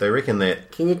 And they reckon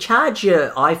that. Can you charge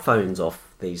your iPhones off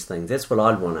these things? That's what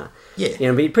I'd want to. Yeah,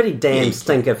 it'd be pretty damn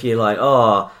stink if you're like,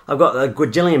 I've got a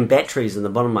quadrillion batteries in the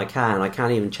bottom of my car and I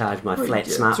can't even charge my flat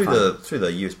smartphone through the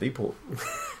USB port.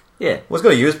 Yeah. Well, it's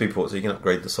got a USB port, so you can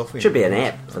upgrade the software. Should be an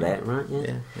app for that, right?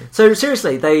 Yeah. So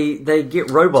seriously, they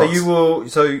get robots.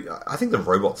 So I think the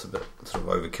robot's a bit sort of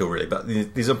overkill, really. But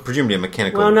these are presumably a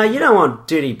mechanical. Well, no, you don't want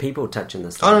dirty people touching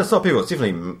this thing. Oh, no, it's not people. It's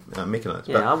definitely mechanised.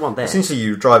 Yeah, I want that. Essentially,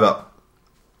 you drive up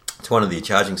to one of the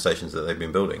charging stations that they've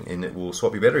been building, and it will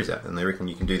swap your batteries out. And they reckon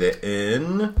you can do that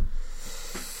in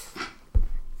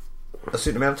a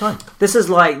certain amount of time. This is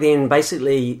like then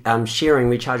basically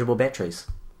sharing rechargeable batteries.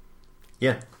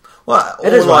 Yeah. Well,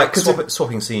 it is like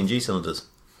swapping CNG cylinders.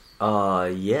 Oh,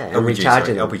 yeah. And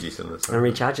recharging them. LPG cylinders. And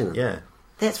recharging them. Yeah.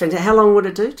 That's fantastic. How long would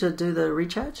it do to do the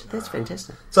recharge? That's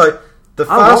fantastic. So, the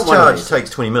fast charge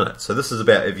takes 20 minutes. So, this is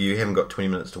about if you haven't got 20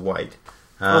 minutes to wait.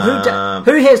 Well,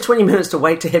 who has 20 minutes to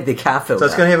wait to have their car filled up? So,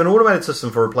 it's going to have an automated system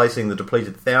for replacing the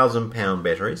depleted 1,000-pound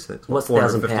batteries. That's what's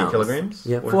 450 kilograms?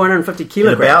 Yeah, 450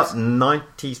 kilograms. In about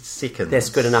 90 seconds.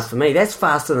 That's good enough for me. That's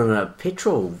faster than a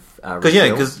petrol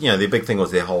because their big thing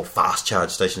was their whole fast charge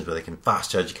stations where they can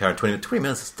fast charge your car in 20 minutes. 20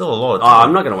 minutes is still a lot of time.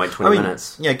 I'm not going to wait 20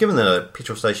 minutes. Yeah, given that a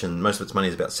petrol station, most of its money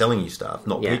is about selling you stuff,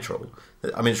 not petrol.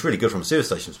 I mean, it's really good from a service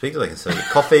station perspective. They can sell you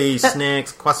coffee,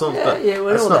 snacks, croissants, but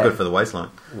that's not good for the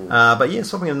waistline. But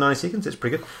swapping in 90 seconds, that's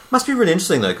pretty good. Must be really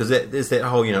interesting though, because there's that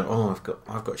whole, I've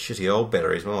got shitty old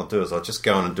batteries. What I'll do is I'll just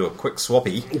go in and do a quick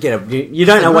swappy. You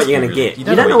don't know what you're going to get. You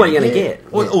don't know what you're going to get.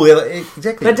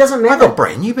 Exactly. But it doesn't matter. I've got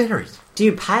brand new batteries. Do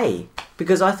you pay?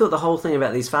 Because I thought the whole thing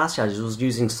about these fast chargers was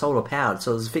using solar powered,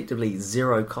 so it was effectively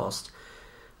zero cost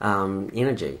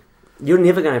energy. You're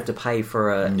never going to have to pay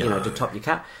for to top your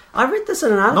car. I read this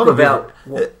in an article about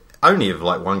only if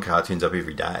one car turns up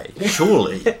every day.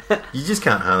 Surely, you just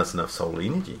can't harness enough solar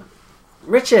energy.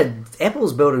 Richard,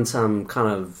 Apple's building some kind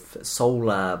of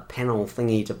solar panel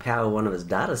thingy to power one of his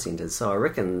data centers. So I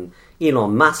reckon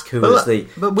Elon Musk, but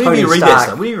whenever you read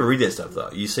that stuff, though,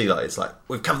 you see it's like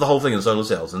we've covered the whole thing in solar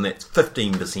cells, and that's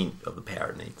 15% of the power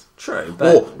it needs. True,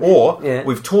 but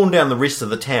we've torn down the rest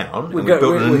of the town and we've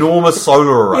built an enormous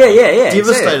solar array.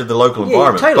 Devastated the local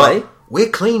environment. Totally. But we're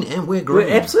clean and we're green.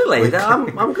 Absolutely,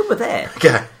 I'm good with that.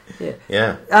 Okay.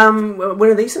 Yeah.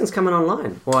 When are these things coming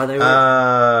online? Why are they?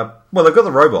 Well, they've got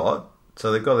the robot,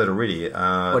 so they've got that already.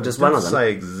 Just one of them.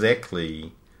 Say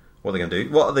exactly what they're going to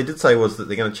do. What they did say was that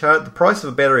they're going to charge the price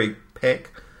of a battery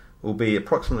pack will be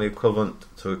approximately equivalent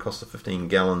to a cost of 15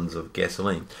 gallons of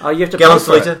gasoline. Oh, you have to gallons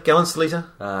to litre. Gallons to litre.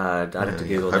 I'd have to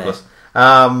Google hopeless.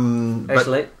 that.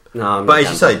 Actually. No, but as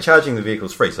you say, charging the vehicle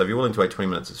is free. So if you're willing to wait 20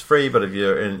 minutes, it's free. But if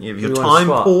you're time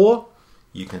poor,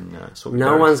 you can sort.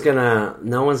 No one's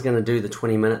gonna do the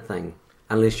 20-minute thing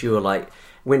unless you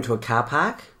went to a car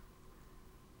park.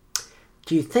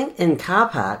 Do you think in car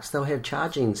parks they'll have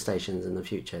charging stations in the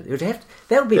future?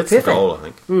 That would be That's perfect. The goal, I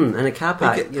think. In a car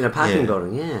park, parking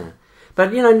building, yeah.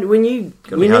 But when you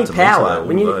need power,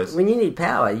 when you need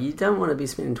power, you don't want to be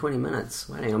spending 20 minutes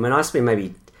waiting. I mean, I spend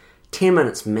maybe 10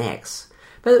 minutes max.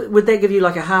 But would that give you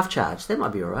a half charge? That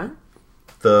might be all right.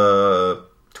 The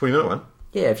 20-minute one?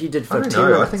 Yeah, if you did 15 minutes.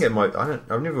 I think it might.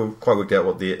 I've never quite worked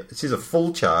out it says a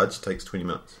full charge takes 20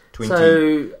 minutes. 20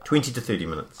 to 30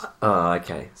 minutes. Oh,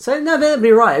 okay. So no, that'd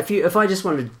be right. If I just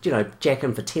wanted to jack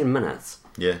in for 10 minutes,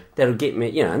 that'll get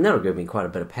me, and that'll give me quite a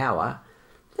bit of power.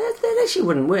 That actually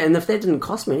wouldn't work. And if that didn't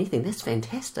cost me anything, that's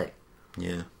fantastic.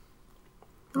 Yeah.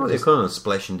 They're kind of a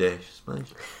splash and dash.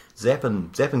 Zap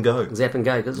and go. Zap and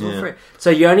go, because it's all free. So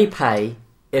you only pay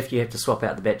if you have to swap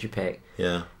out the battery pack.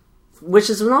 Yeah. Which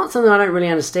is not something I don't really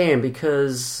understand,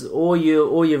 because all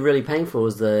you're really paying for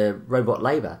is the robot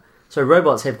labour. So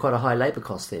robots have quite a high labour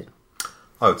cost then.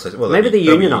 I would say, maybe they're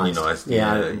unionised.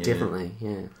 Yeah, definitely.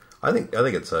 Yeah. I think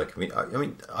it's I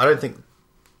mean, I don't think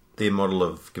their model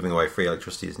of giving away free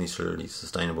electricity is necessarily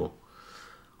sustainable.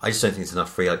 I just don't think there's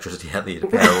enough free electricity out there to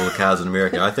power all the cars in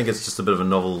America. I think it's just a bit of a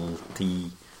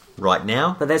novelty right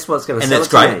now. But that's what's going to sell it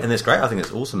to me. And that's great. I think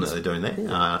it's awesome that they're doing that.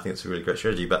 Yeah. I think it's a really great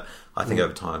strategy. But I think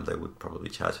over time they would probably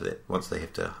charge for that once they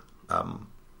have to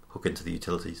hook into the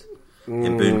utilities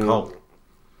and burn coal.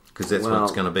 Because that's what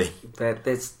it's going to be.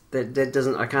 That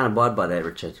doesn't. I can't abide by that,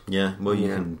 Richard. Yeah. Well, you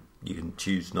can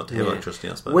choose not to have electricity,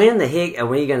 I suppose. When the heck are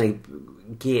we going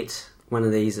to get one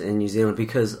of these in New Zealand?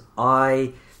 Because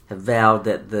I have vowed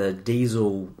that the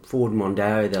diesel Ford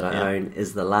Mondeo that I own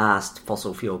is the last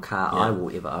fossil fuel car I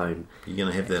will ever own. You're going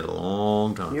to have that a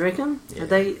long time. You reckon? Yeah.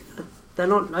 They're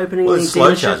not opening any dealerships?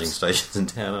 Slow charging stations in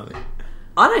town, aren't they?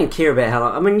 I don't care about how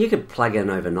long. I mean, you could plug in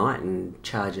overnight and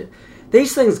charge it.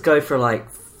 These things go for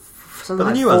something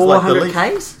like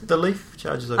 400 Ks. The Leaf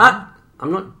charges overnight.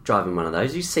 I'm not driving one of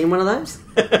those. You seen one of those?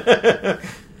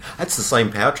 That's the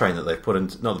same powertrain that they've put in.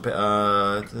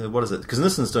 What is it? Because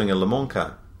Nissan's doing a Le Mans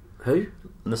car. Who?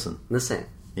 Nissan.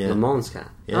 Yeah. Le Mans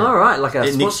car. Yeah. Oh, right, like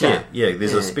a sports car. Yeah,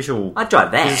 there's a special... I'd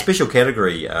drive that. There's a special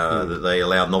category that they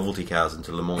allow novelty cars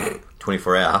into Le Mans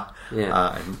 24 hour.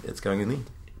 Yeah. And it's going in there.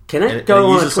 Can it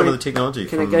go on some of the technology?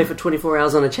 Can it go for 24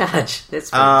 hours on a charge? That's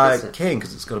fantastic. It can,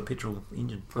 because it's got a petrol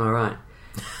engine. All right.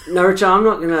 No, Richard, I'm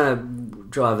not going to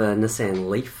drive a Nissan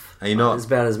Leaf. Are you not? It's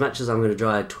about as much as I'm going to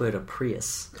drive a Toyota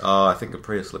Prius. Oh, I think the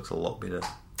Prius looks a lot better.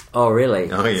 Oh,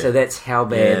 really? Oh, yeah. So that's how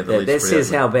bad... that says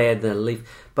how bad the Leaf...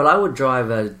 But I would drive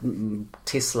a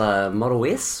Tesla Model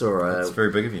S or a... That's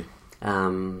very big of you.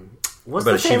 What's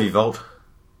about a Chevy Volt?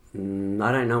 I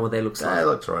don't know what that looks like. It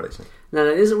looks right, actually. No,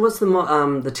 isn't. What's the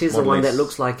Tesla Model one S. that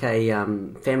looks like a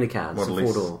family car? Model it's a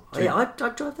S. four-door. Oh, yeah, I'd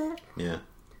drive that. Yeah.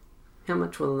 How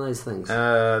much were those things?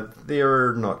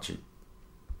 They're not cheap.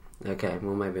 Okay,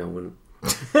 well maybe I wouldn't.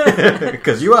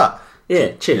 Because you are.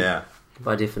 Yeah, cheap. Yeah.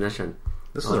 By definition.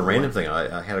 This is a random thing.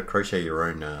 I had a crochet your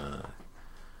own...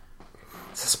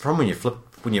 it's problem when you flip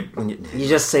when you you're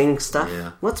just seeing stuff.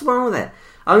 Yeah. What's wrong with that?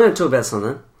 I'm going to talk about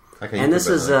something. Okay, and this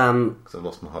is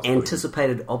lost my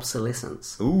anticipated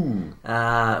obsolescence. Ooh.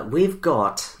 We've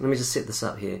got. Let me just set this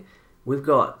up here. We've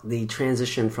got the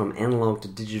transition from analog to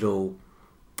digital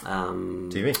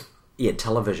TV. Yeah,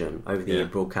 television over the air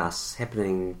broadcasts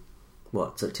happening.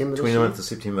 What, September? 29th of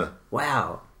September.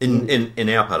 Wow. In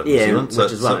our part of New Zealand. So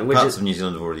parts of New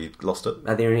Zealand have already lost it.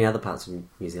 Are there any other parts of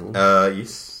New Zealand?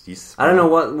 Yes. I don't know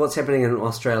what's happening in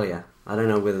Australia. I don't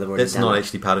know whether they've already That's done not it.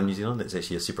 actually part of New Zealand. That's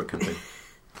actually a separate country.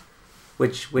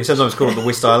 which we sometimes call it the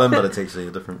West Island, but it's actually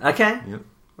a different... Okay. Yep.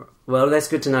 Well, that's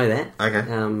good to know that.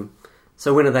 Okay.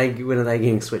 So when are they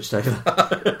getting switched over?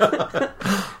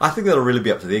 I think that'll really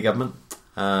be up to their government.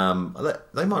 They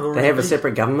might already. They have a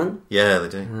separate government? Yeah, they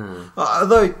do.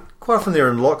 Although quite often they're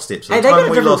in lockstep. So hey, they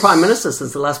got a different prime minister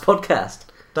since the last podcast.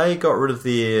 They got rid of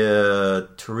their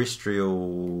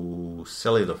terrestrial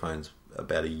cellular phones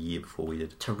about a year before we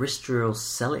did. Terrestrial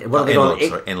cellular? What have analog, they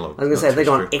gone? Analog. I was going to say, have they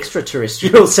gone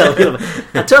extraterrestrial cellular?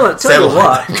 Tell you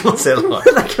what. Satellite.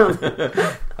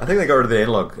 I think they got rid of the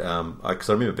analog, because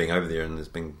I remember being over there and there's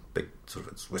been big sort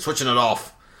of, we're switching it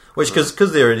off. Which,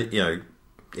 because they're,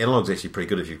 analog's actually pretty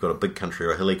good if you've got a big country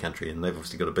or a hilly country, and they've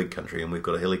obviously got a big country and we've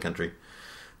got a hilly country.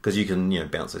 Because you can,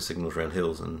 bounce those signals around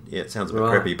hills, and it sounds a bit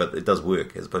crappy, but it does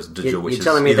work as opposed to digital, which is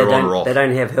either on or off. They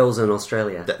don't have hills in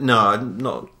Australia. No,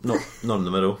 not in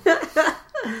the middle. They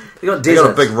got deserts. They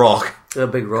got a big rock. They got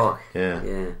a big rock.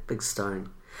 Yeah, big stone.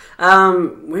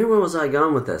 Where was I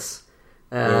going with this?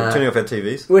 We're turning off our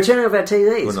TVs. We're turning off our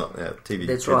TVs. We're not our TV.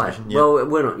 That's right. Yep. Well,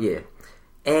 we're not. Yeah,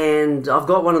 and I've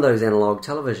got one of those analog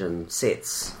television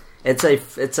sets. It's an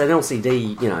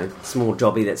LCD, small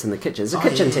jobby that's in the kitchen. It's a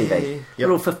kitchen TV,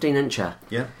 little 15-incher.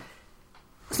 Yeah,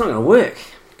 it's not going to work.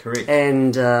 Correct.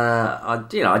 And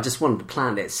I just wanted to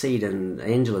plant that seed in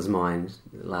Angela's mind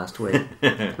last week.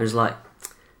 I was like,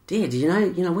 "Dear, do you know,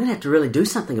 we're going to have to really do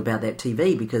something about that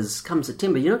TV because come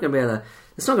September, you're not going to be able to.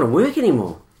 It's not going to work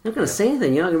anymore. You're not going to see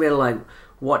anything. You're not going to be able to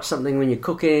watch something when you're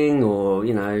cooking, or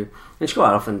and she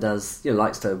quite often does.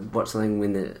 Likes to watch something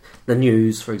when the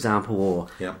news, for example, or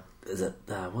is it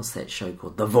what's that show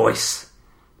called? The Voice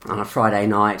on a Friday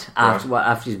night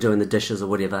after you're doing the dishes or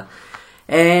whatever.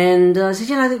 And I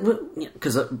said,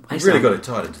 because you've really got it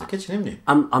tied into the kitchen, haven't you?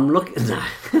 I'm looking. No,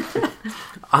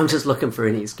 I'm just looking for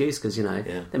any excuse because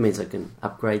that means I can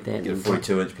upgrade that. Get a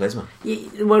 42-inch plasma.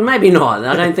 Yeah, well, maybe not.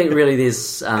 I don't think really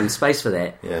there's space for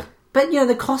that. Yeah. But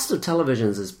the cost of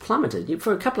televisions has plummeted.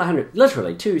 For a couple of $100,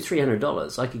 literally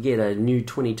 $200-$300, I could get a new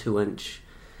 22-inch.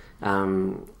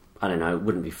 I don't know, it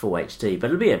wouldn't be full HD,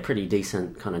 but it'd be a pretty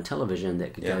decent kind of television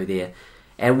that could go there,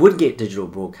 and would get digital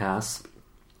broadcasts.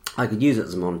 I could use it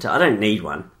as a monitor. I don't need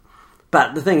one,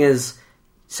 but the thing is,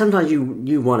 sometimes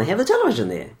you want to have the television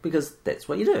there because that's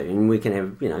what you do, and we can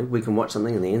have we can watch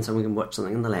something in there, and so we can watch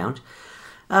something in the lounge.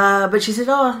 But she said,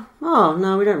 "Oh,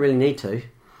 no, we don't really need to."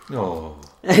 Oh.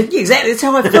 Exactly, that's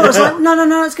how I feel. It's like,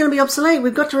 no, it's going to be obsolete.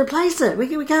 We've got to replace it.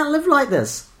 We can't live like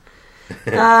this.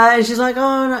 And she's like,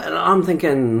 "Oh, no." And I'm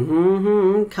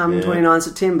thinking, come 29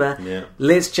 September,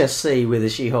 let's just see whether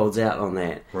she holds out on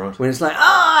that. Right. When it's like,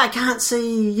 I can't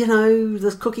see,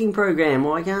 this cooking program,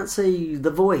 or I can't see The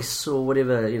Voice, or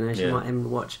whatever, she might have to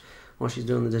watch while she's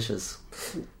doing the dishes.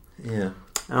 Yeah.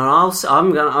 And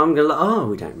I'm gonna.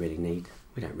 We don't really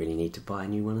need to buy a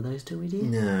new one of those, do we, dear?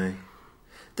 No.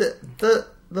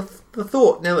 The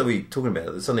thought, now that we're talking about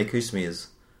it, that suddenly occurs to me is,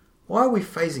 why are we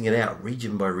phasing it out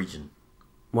region by region?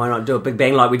 Why not do a big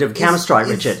bang like we did with Counter-Strike,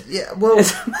 Richard? Yeah, well...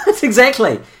 That's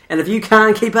exactly. And if you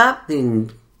can't keep up,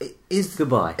 then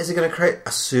goodbye. Is it going to create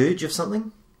a surge of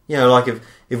something? Like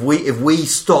if we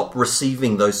stop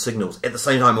receiving those signals at the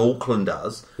same time Auckland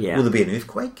does, will there be an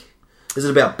earthquake? Is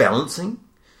it about balancing?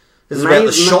 Is it about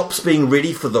the shops being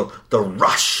ready for the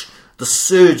rush, the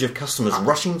surge of customers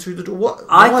rushing through the door?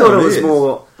 I thought it was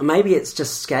more... Maybe it's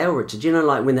just scale, Richard.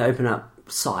 Like when they open up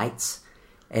sites...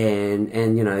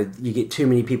 And you get too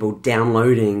many people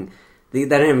downloading. They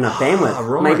don't have enough bandwidth.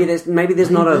 Right. Maybe there's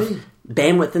not a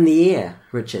bandwidth in the air,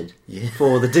 Richard,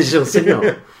 for the digital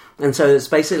signal. And so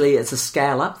it's a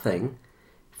scale up thing,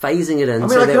 phasing it in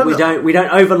so that we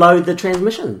don't overload the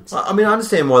transmissions. I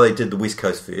understand why they did the West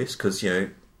Coast first, because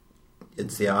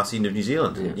it's the arse end of New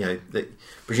Zealand. Yeah.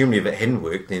 Presumably if it hadn't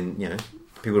worked, then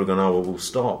people would have gone, we'll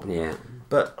stop. Yeah.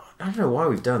 But I don't know why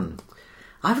we've done.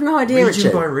 I have no idea, region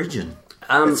Richard. by region.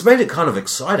 It's made it kind of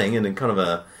exciting and kind of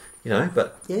a,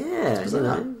 but... Yeah,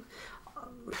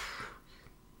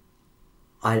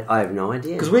 I have no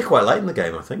idea. Because we're quite late in the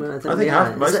game, I think. Well, I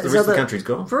think most of the rest of the country's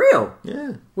gone. For real?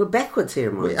 Yeah. We're backwards here,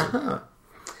 We are.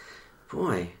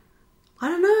 Boy. I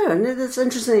don't know. And it's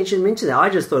interesting that you should mention that. I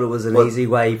just thought it was an easy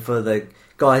way for the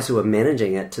guys who are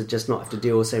managing it to just not have to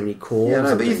deal with so many calls. Yeah,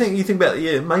 no, but you think about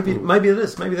maybe it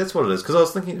is. Maybe that's what it is. Because I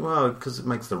was thinking, because it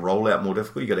makes the rollout more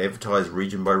difficult. You got to advertise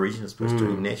region by region as opposed to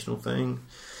a national thing.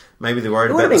 Maybe they're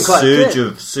worried about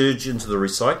the surge into the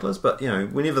recyclers. But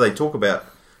whenever they talk about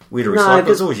where to recycle,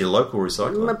 it's always your local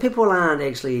recycler. People aren't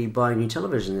actually buying new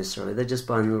television necessarily. They're just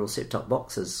buying little set-top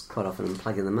boxes quite often and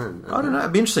plugging them in. I don't know.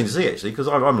 It'd be interesting to see, actually, because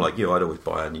I'm like you. I'd always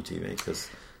buy a new TV because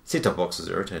set-top boxes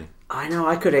are irritating. I know.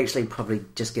 I could actually probably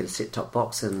just get a set-top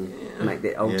box and make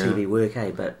that old TV work,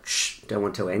 But don't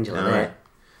want to tell Angela that.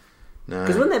 No.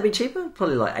 Because wouldn't that be cheaper?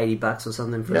 Probably like $80 or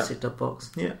something for a set-top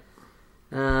box. Yeah.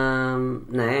 No,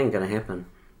 it ain't going to happen.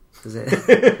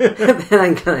 That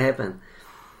ain't going to happen.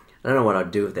 I don't know what I'd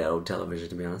do with that old television,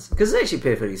 to be honest. Because it's actually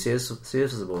perfectly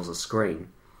serviceable as a screen.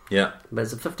 Yeah. But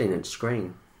it's a 15-inch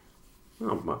screen.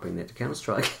 I might bring that to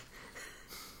Counter-Strike.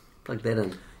 Plug that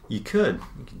in. You could.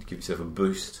 You could give yourself a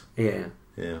boost. Yeah.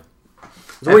 Yeah.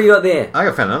 So what do you got there? I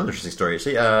found another interesting story,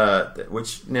 actually,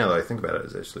 which, now that I think about it,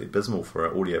 is actually abysmal for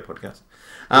an audio podcast.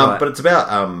 Right. But it's about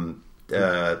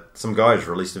some guys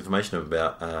released information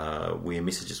about where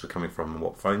messages were coming from and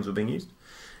what phones were being used.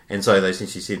 And so they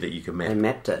essentially said that you could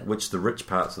mapped it. Which the rich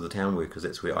parts of the town were, because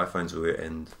that's where iPhones were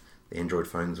and the Android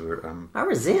phones were. I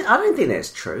don't think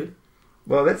that's true.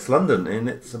 Well, that's London, and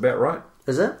it's about right.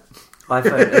 Is it?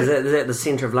 iPhone is that the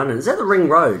centre of London? Is that the Ring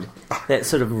Road? That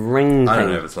sort of ring. I don't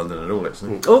know if it's London at all.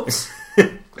 Actually, oops.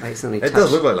 It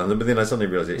does look like London, but then I suddenly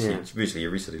realised usually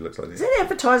every city looks like this. Is that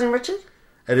advertising, Richard?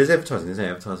 It is advertising. There's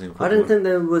advertising on Flipboard. I didn't think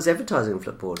there was advertising on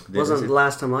Flipboard. It wasn't the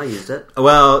last time I used it.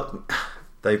 Well,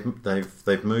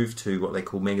 they've moved to what they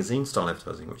call magazine style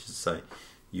advertising, which is to say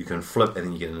you can flip and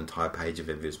then you get an entire page of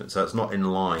advertisement. So it's not in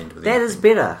line with that. Is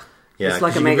better. Yeah, it's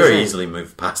like a you magazine. can very easily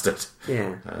move past it.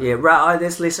 Yeah, right.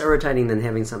 That's less irritating than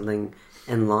having something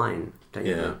in line. Don't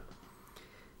you think?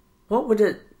 What would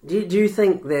it? Do you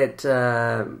think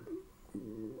that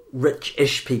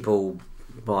rich-ish people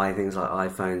buy things like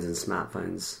iPhones and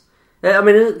smartphones? I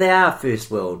mean, they are first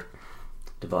world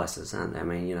devices, aren't they? I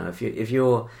mean, if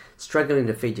you're struggling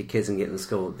to feed your kids and get them to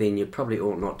school, then you probably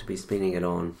ought not to be spending it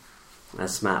on a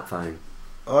smartphone.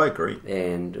 I agree.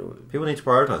 And people need to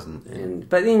prioritise.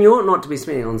 But then you ought not to be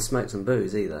spending it on smokes and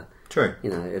booze either. True.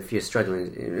 If you're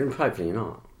struggling, and hopefully you're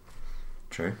not.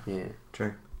 True. Yeah.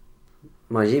 True.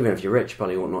 Mind you, even if you're rich, you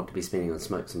probably ought not to be spending on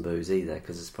smokes and booze either,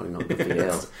 because it's probably not good for your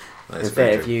health. In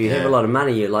fact, if you have a lot of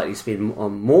money, you're likely to spend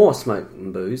on more smoke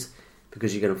and booze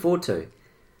because you can afford to.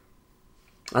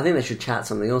 I think they should chart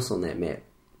something else on that map.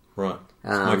 Right.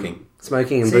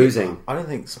 Smoking and boozing. I don't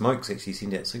think smokes actually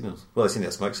send out signals. Well, they send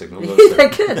out smoke signals. They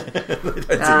could.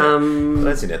 They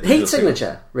don't send out heat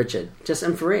signature, Richard. Just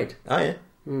infrared. Oh, yeah.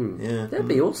 Yeah. That'd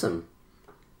be awesome.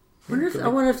 I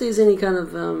wonder if there's any kind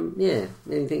of,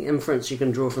 anything inference you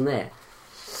can draw from that.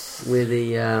 Where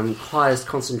the highest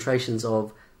concentrations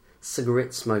of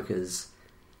cigarette smokers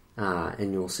are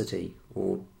in your city,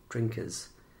 or drinkers.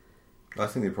 I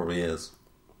think there probably is.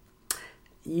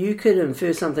 You could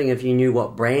infer something if you knew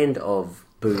what brand of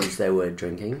booze they were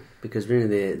drinking, because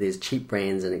really there's cheap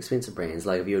brands and expensive brands.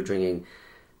 Like if you're drinking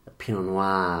a Pinot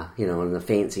Noir, and the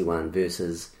fancy one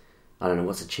versus, I don't know,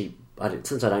 what's a cheap...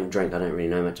 since I don't drink, I don't really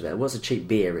know much about it. What's a cheap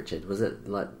beer, Richard? Was it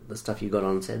like the stuff you got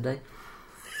on Saturday?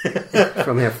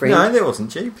 From our friend? No, that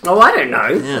wasn't cheap. Oh, I don't know.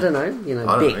 Yeah. I don't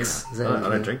know. Beck's. I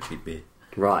don't drink cheap beer.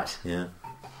 Right. Yeah.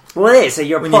 Well, so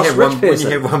you're a posh rich person. When you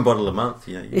have one bottle a month,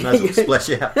 you might as well splash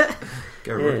out.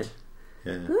 Go rich.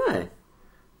 Yeah. No.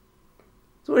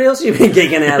 So what else have you been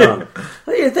geeking out on?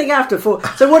 What do you think after 4?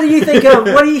 So what do you think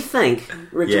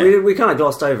Richard? Yeah. We kind of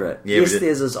glossed over it. Yeah, yes,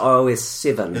 there's this iOS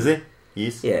 7. Is there?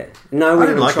 Yes. Yeah. No, we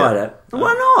haven't tried it.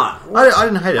 Why not? I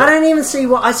didn't hate it. I don't even see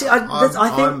what... I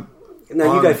think...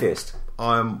 you go first.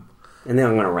 And then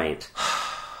I'm going to rant.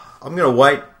 I'm going to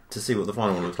wait to see what the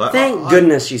final one looks like. Thank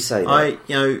goodness you say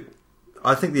that.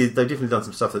 I think they've definitely done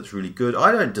some stuff that's really good.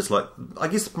 I don't dislike... I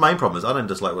guess the main problem is I don't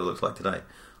dislike what it looks like today.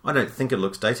 I don't think it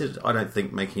looks dated. I don't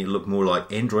think making it look more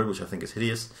like Android, which I think is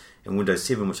hideous, and Windows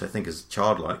 7, which I think is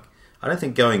childlike. I don't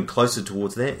think going closer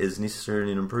towards that is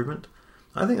necessarily an improvement.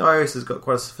 I think iOS has got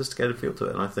quite a sophisticated feel to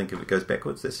it, and I think if it goes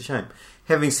backwards, that's a shame.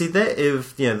 Having said that,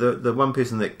 if the one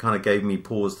person that kind of gave me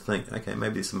pause to think, okay,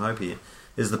 maybe there's some hope here,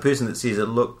 is the person that says it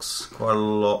looks quite a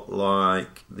lot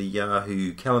like the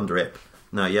Yahoo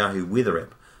Weather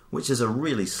app, which is a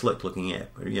really slick-looking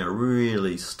app,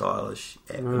 really stylish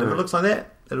app. And if it looks like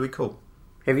that, that'll be cool.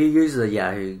 Have you used the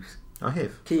Yahoo? I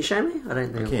have. Can you show me? I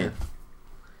don't think I can.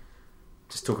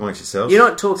 Just talk amongst yourselves. You're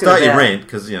not talking Start your rant,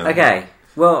 because, Okay.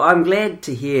 Well, I'm glad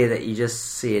to hear that you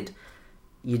just said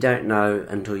you don't know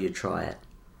until you try it.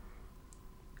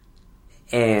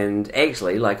 And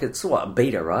actually, like, it's what, a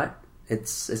beta, right?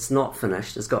 It's not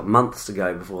finished. It's got months to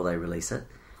go before they release it.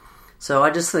 So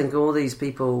I just think all these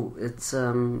people, it's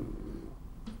well,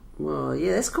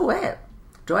 yeah, that's a cool app.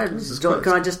 Can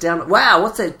I just download? Wow,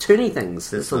 what's that turny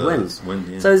things? It's the wind.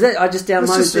 Yeah. So is that I just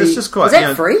download? It's just quite. Is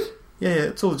that free? Yeah,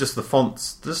 it's all just the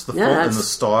fonts, just the font and the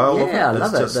style. Yeah, of it. I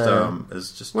love it.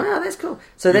 It's just wow, that's cool.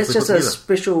 So that's just a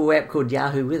special app called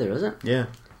Yahoo Weather, is it? Yeah,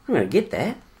 I'm going to get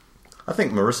that. I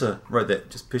think Marissa wrote that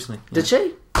just personally. Yeah. Did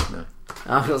she? No.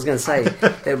 I was going to say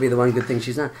that would be the one good thing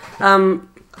she's done.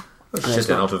 Shut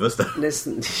down Alta Vista.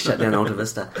 Shut down Alta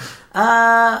Vista.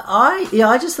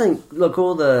 I just think, look,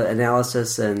 all the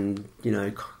analysis and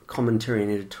commentary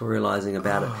and editorializing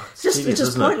about it, it's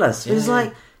just pointless. Yeah. It's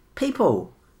like,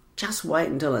 people, just wait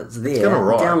until it's there. It's gonna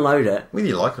ride. Download it, whether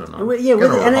you like it or not.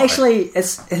 And actually,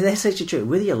 that's actually true.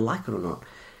 Whether you like it or not.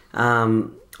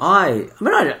 I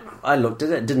looked at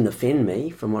it. It didn't offend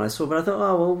me from what I saw, but I thought,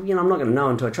 oh, well, I'm not going to know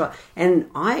until I try it. And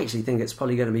I actually think it's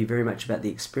probably going to be very much about the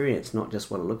experience, not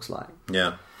just what it looks like.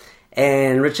 Yeah.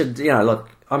 And Richard, look,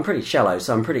 I'm pretty shallow,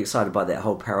 so I'm pretty excited by that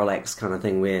whole parallax kind of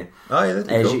thing where... Oh, yeah, that'd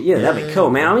be cool. That'd be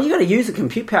cool, man. I mean, you got to use the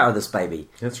compute power of this baby.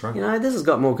 That's right. This has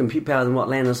got more compute power than what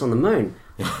landed us on the moon.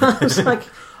 It's like...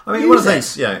 I mean, one of the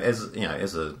things,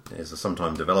 as a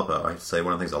sometime developer, I have to say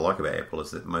one of the things I like about Apple is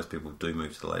that most people do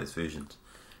move to the latest versions.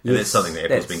 And that's something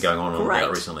that Apple's been going on about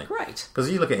recently. Great.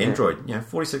 Because you look at Android,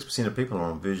 46% of people are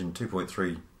on version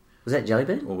 2.3. Was that Jelly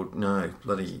Bean? Or, no,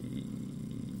 bloody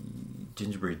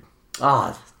Gingerbread.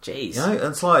 Oh, jeez.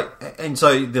 It's like... And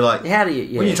so they're like... How do you...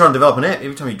 Yeah. When you try and develop an app,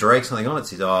 every time you drag something on, it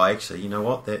says, oh, actually, you know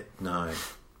what? No.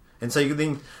 And so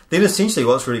then essentially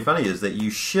what's really funny is that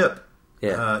you ship...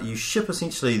 Yeah. You ship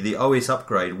essentially the OS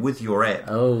upgrade with your app.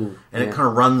 Oh. And it kind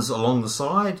of runs along the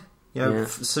side...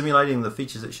 simulating the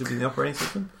features that should be in the operating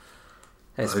system.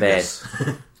 That's bad.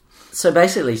 So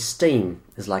basically, Steam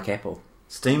is like Apple.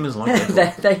 Steam is like Apple.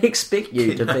 They expect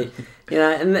you to be,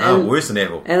 and worse than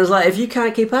Apple. And it's like, if you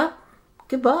can't keep up,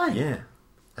 goodbye. Yeah.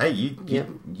 Hey, you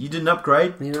didn't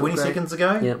upgrade 20 seconds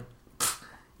ago. Yep.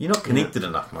 You're not connected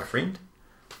enough, my friend.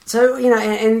 So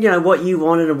and what you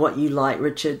wanted and what you like,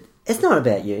 Richard. It's not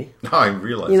about you. No, I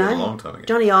realised that a long time ago.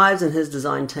 Johnny Ives and his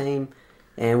design team.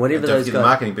 And whatever don't those forget the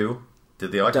marketing people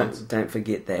did the icons. Don't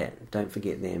forget that. Don't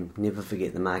forget them. Never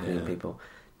forget the marketing people.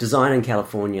 Design in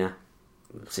California,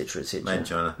 etc.,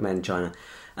 etc. Made in China.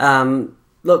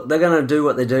 Look, they're going to do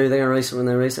what they do. They're going to release it when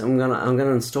they release it. I'm going to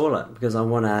install it because I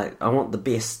want the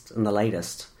best and the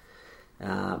latest.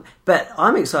 But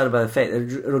I'm excited by the fact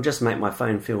that it'll just make my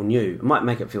phone feel new. It might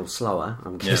make it feel slower,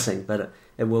 I'm guessing, but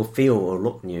it will feel or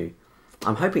look new.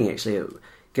 I'm hoping actually.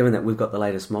 Given that we've got the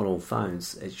latest model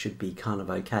phones, it should be kind of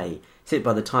okay. Except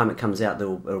by the time it comes out,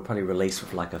 it'll probably release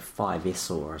with like a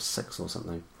 5S or a 6 or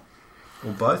something.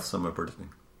 Well, both some are predicting.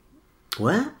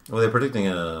 What? Well, they're predicting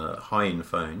a high-end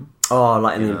phone. Oh,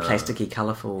 like and then plasticky,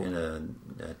 colourful. And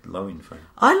a low-end phone.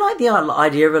 I like the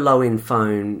idea of a low-end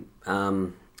phone,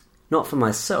 not for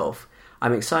myself.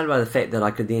 I'm excited by the fact that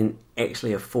I could then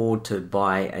actually afford to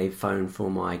buy a phone for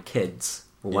my kids,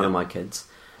 or one of my kids,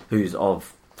 who's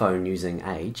of... phone using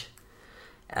age,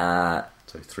 so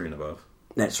 3 and above.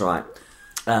 That's right.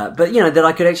 But that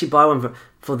I could actually buy one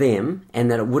for them, and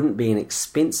that it wouldn't be an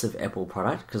expensive Apple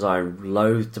product because I'm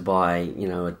loath to buy a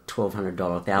 $1,200,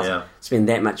 $1,000, spend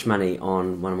that much money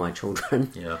on one of my children.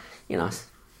 Yeah,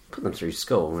 put them through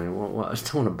school. I mean, I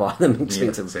just don't want to buy them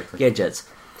expensive gadgets.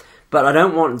 But I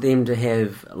don't want them to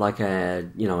have like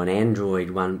an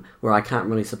Android one where I can't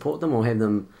really support them or have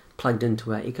them plugged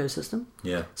into our ecosystem.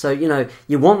 Yeah. So,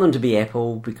 you want them to be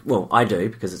Apple. Well, I do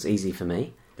because it's easy for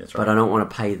me. That's right. But I don't want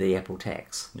to pay the Apple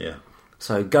tax. Yeah.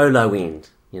 So go low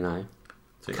end, So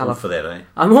you're all for that, eh?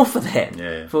 I'm all for that.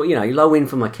 Yeah. For, low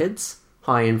end for my kids,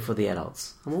 high end for the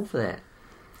adults. I'm all for that.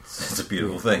 It's a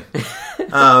beautiful thing. The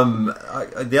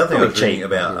other thing I was reading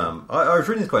about... I was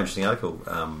reading this quite interesting article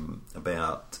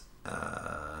about...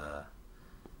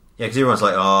 because everyone's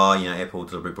like, Apple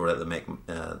deliberately brought out the Mac,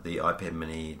 the iPad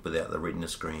Mini without the Retina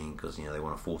screen because they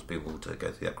want to force people to go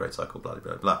through the upgrade cycle, blah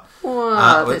blah blah.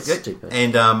 That's stupid.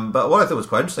 And but what I thought was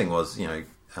quite interesting was,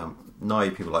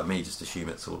 naive people like me just assume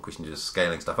it's all a question of just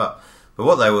scaling stuff up. But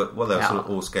what they were sort of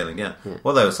all scaling down. Yeah.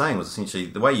 What they were saying was essentially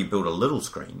the way you build a little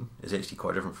screen is actually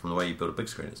quite different from the way you build a big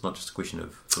screen. It's not just a question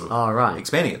of sort of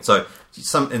expanding it. So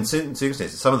in certain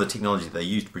circumstances, some of the technology they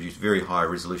use to produce very high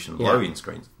resolution low-end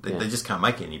screens, they just can't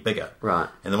make it any bigger. Right.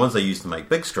 And the ones they use to make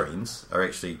big screens are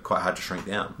actually quite hard to shrink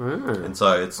down. Mm. And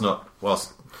so it's not,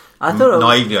 whilst I thought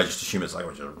naively, I just assume it's like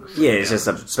it's just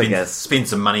a spend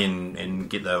some money and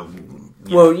get the.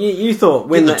 You thought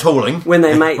when the tooling when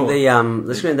they make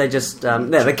the screen, they just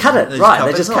they cut it right.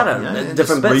 They just cut it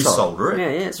different bits. Resolder it.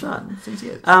 Yeah, that's right.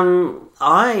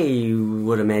 I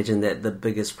would imagine that the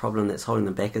biggest problem that's holding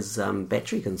them back is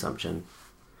battery consumption.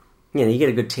 You get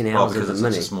a good 10 hours of the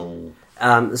Mini.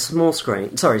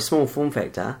 Small form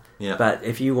factor. Yeah. But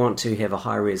if you want to have a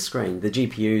high res screen, the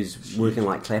GPU's working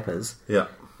like clappers. Yeah.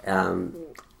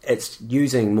 It's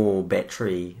using more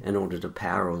battery in order to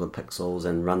power all the pixels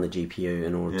and run the GPU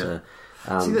in order to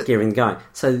get everything going.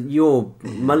 So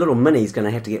my little Mini's going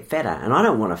to have to get fatter, and I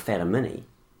don't want a fatter Mini.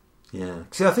 Yeah.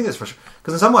 See, I think that's frustrating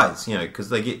because in some ways, because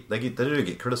they do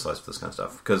get criticised for this kind of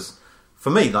stuff. Because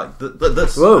for me, like this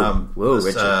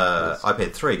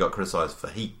iPad 3 got criticised for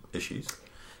heat issues.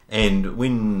 And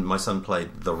when my son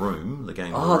played The Room, the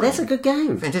game... Oh, that's a good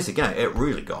game. Fantastic game. It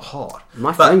really got hot.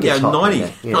 My phone gets hot.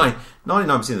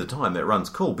 99% of the time it runs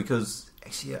cool because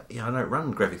actually, I don't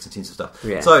run graphics intensive stuff.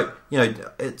 Yeah. So,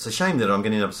 it's a shame that I'm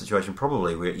going to end up in a situation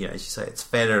probably where, as you say, it's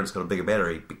fatter and it's got a bigger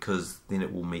battery because then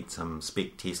it will meet some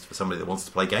spec test for somebody that wants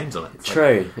to play games on it. It's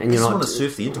true. Like, and you want to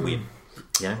surf the interweb.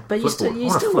 Yeah, but you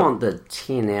still want the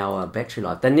 10-hour battery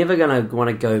life. They're never going to want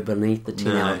to go beneath the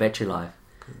 10-hour battery life.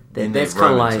 That's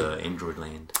kind of like Android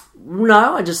land.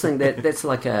 No, I just think that's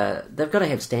like they've got to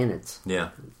have standards. Yeah,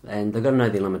 and they've got to know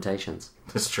their limitations.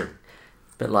 That's true.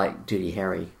 But like Dirty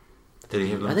Harry, did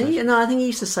he have limitations? I think he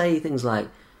used to say things like,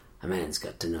 "A man's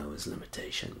got to know his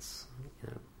limitations."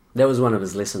 That was one of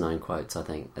his lesser known quotes. I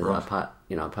think, right.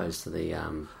 Opposed to the,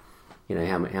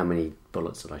 how many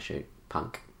bullets did I shoot?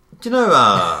 Punk. Do you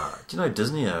know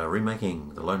Disney are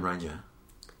remaking The Lone Ranger?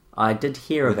 I did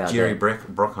hear about that. Jerry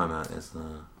Bruckheimer as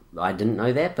the... I didn't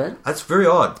know that, but... That's very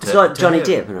odd. It's like Johnny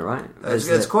Depp in it, right?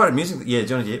 It's quite amusing. Yeah,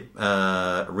 Johnny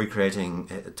Depp recreating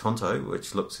Tonto,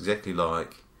 which looks exactly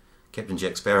like Captain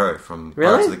Jack Sparrow from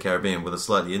Pirates of the Caribbean with a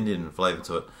slightly Indian flavour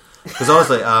to it. Because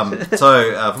honestly,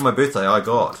 for my birthday I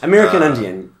got... American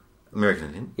Indian.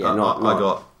 Yeah,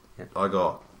 I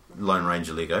got Lone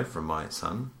Ranger Lego from my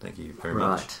son. Thank you very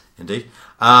much. Indeed.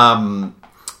 I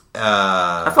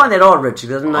find that odd, Richard,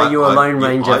 because I didn't know you were a Lone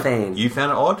Ranger fan. You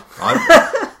found it odd?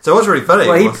 So it was really funny.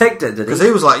 Well, he picked it, did he? Because he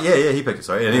was like, he picked it,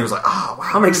 sorry. And he was like, oh,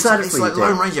 wow. I'm excited for you, like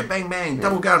Lone Ranger, bang, bang,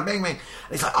 double gun, bang, bang. And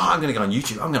he's like, I'm going to go on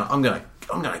YouTube. I'm going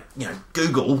to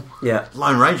Google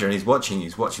Lone Ranger. And he's watching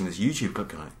this YouTube clip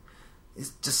going,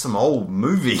 it's just some old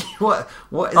movie. What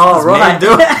is this man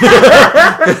doing?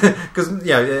 Because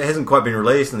it hasn't quite been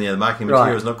released, and the marketing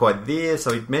material is not quite there.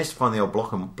 So he managed to find the old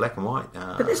black and white.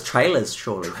 But there's trailers,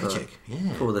 surely, tragic,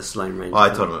 for this Lone Ranger. I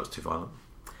told him it was too violent.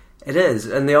 It is,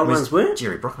 and the old ones weren't.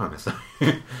 Jerry Bruckheimer. So.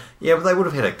 Yeah, but they would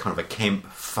have had a kind of a camp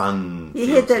fun.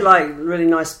 He had that like really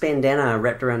nice bandana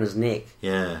wrapped around his neck.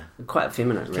 Yeah, quite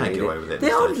effeminate. Really. Can't get away with that.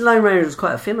 The old Lone Ranger was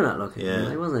quite effeminate looking,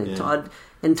 wasn't he? Yeah.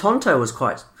 And Tonto was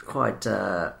quite.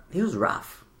 He was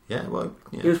rough. Yeah, well,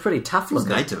 he was pretty tough looking.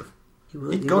 He was native.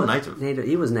 He'd gone native.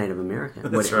 He was Native American.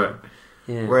 That's right.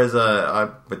 Yeah.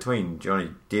 Whereas between Johnny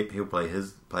Depp, he'll play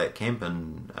at camp,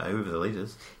 and whoever the lead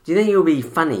is. Do you think he'll be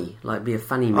funny? Like be a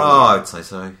funny man? Oh, I'd say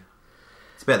so.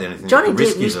 It's about the only thing. Johnny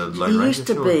Depp used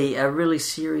to be a really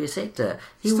serious actor.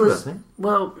 He was.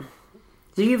 Well,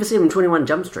 did you ever see him in 21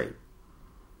 Jump Street?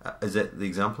 Is that the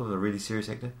example of a really serious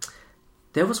actor?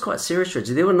 That was quite serious,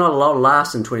 Richard. There were not a lot of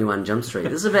laughs in 21 Jump Street.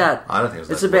 This is about... I don't think it was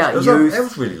It's about youth, it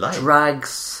was really late.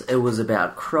 drugs. It was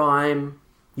about crime,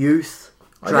 youth,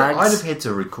 drugs. I'd have had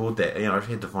to record that. I'd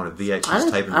had to find a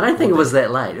VHS tape. I don't think it was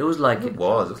that late. It was like... It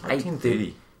was like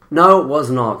 10:30. No, it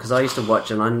was not, because I used to watch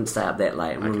it and I didn't stay up that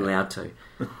late. I wasn't allowed to.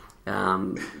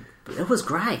 But it was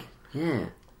great, yeah.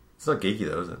 It's not geeky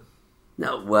though, is it?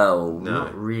 No,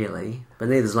 not really. But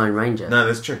neither's Lone Ranger. No,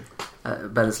 that's true.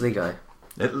 But it's Lego.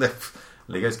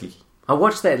 Lego's geeky. I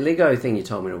watched that Lego thing you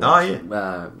told me to watch. Oh,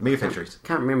 yeah. Mega Factories.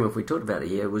 Can't remember if we talked about it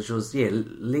here, which was,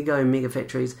 Lego Mega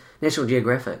Factories, National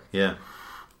Geographic. Yeah.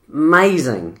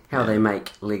 Amazing how they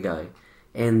make Lego.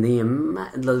 And the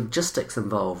logistics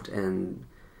involved in...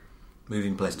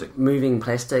 Moving plastic,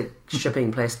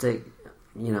 shipping plastic,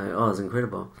 it's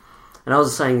incredible. And I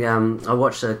was saying, I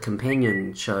watched a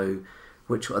companion show,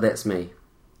 that's me.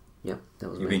 Yep, that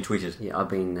was me. You've been tweeted. Yeah, I've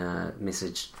been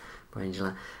messaged by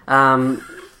Angela.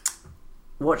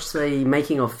 Watched the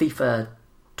making of FIFA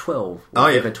 12.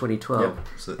 FIFA 2012. Yep.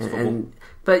 So it's football.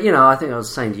 But I think I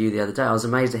was saying to you the other day, I was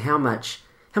amazed at how much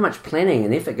planning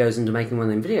and effort goes into making one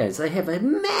of them videos. They have a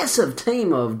massive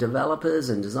team of developers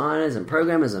and designers and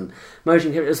programmers and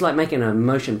motion capture. It's like making a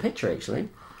motion picture, actually.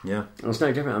 Yeah. It's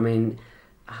no different. I mean,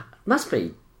 must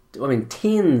be,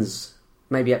 tens,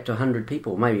 maybe up to 100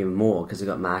 people, maybe even more, because they've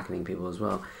got marketing people as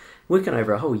well. working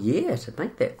over a whole year to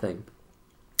make that thing.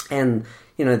 And,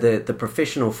 the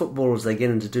professional footballers, they get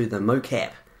in to do the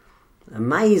mocap.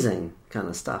 Amazing kind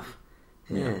of stuff.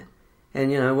 Yeah.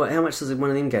 And, how much does one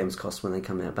of them games cost when they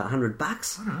come out? About $100?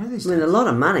 I don't know these days. A lot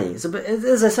of money. It's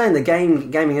as I say, in the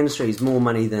gaming industry is more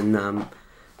money than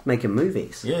making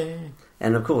movies. Yeah.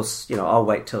 And, of course, I'll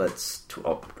wait till it's...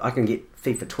 I can get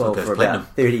FIFA 12 for platinum.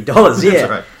 about $30, yeah.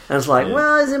 Right. And it's like,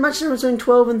 well, is there much difference between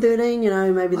 12 and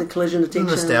 13? Maybe the collision detection.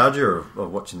 The nostalgia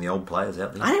of watching the old players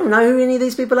out there. I don't even know who any of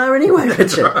these people are anyway,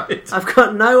 Richard. Right. I've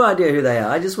got no idea who they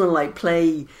are. I just want to,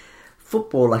 play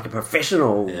football like a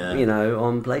professional,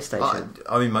 on PlayStation.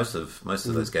 I mean, most of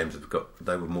those games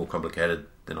they were more complicated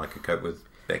than I could cope with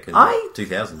back in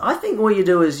 2000. I think all you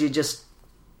do is you just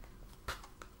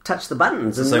touch the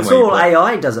buttons, and it's all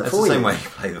AI does it for you. It's the same way you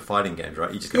play the fighting games,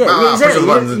 right? You just go, exactly. push the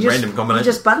buttons and random combinations.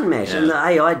 You just button mash, and the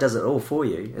AI does it all for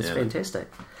you. It's fantastic.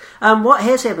 What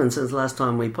has happened since the last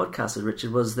time we podcasted,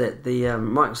 Richard, was that the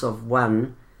Microsoft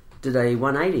One did a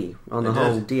 180 on the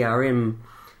whole DRM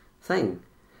thing.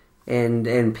 And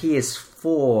PS4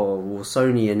 or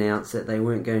Sony announced that they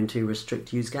weren't going to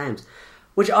restrict used games,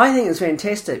 which I think is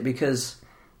fantastic because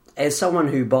as someone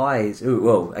who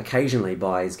occasionally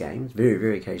buys games, very,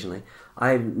 very occasionally,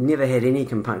 I've never had any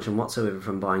compunction whatsoever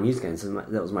from buying used games.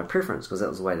 That was my preference because that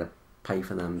was the way to pay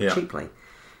for them cheaply.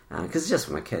 Because it's just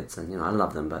for my kids, and I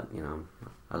love them, but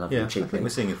I love them cheaply. I think we're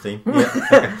seeing a theme.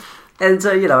 Yeah. And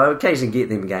so I occasionally get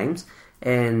them games.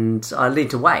 And I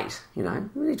need to wait, we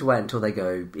need to wait until they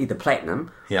go either platinum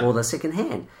or the second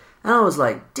hand. And I was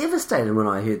devastated when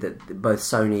I heard that both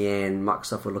Sony and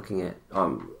Microsoft were looking at,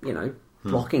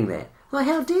 blocking that. Like,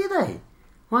 how dare they?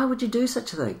 Why would you do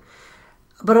such a thing?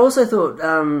 But I also thought,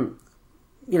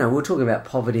 we were talking about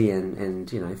poverty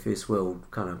and first world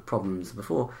kind of problems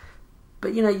before.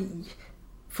 But,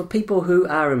 for people who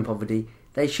are in poverty,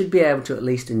 they should be able to at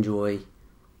least enjoy...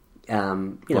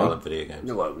 violent video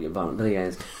games. Well, violent video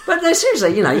games. But no,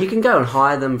 seriously, you can go and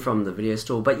hire them from the video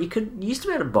store, but you used to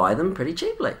be able to buy them pretty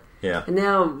cheaply. Yeah. And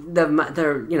now they're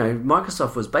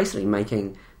Microsoft was basically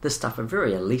making this stuff a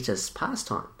very elitist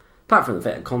pastime. Apart from the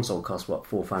fact a console costs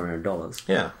 $400-$500.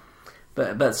 Yeah.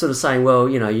 But sort of saying, well,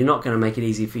 you're not going to make it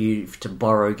easy for you to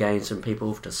borrow games from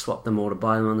people to swap them or to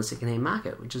buy them on the second-hand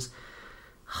market, which is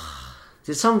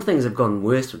some things have gotten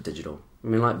worse with digital. I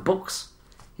mean, like books,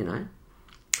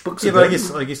 Books but I guess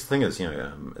the thing is,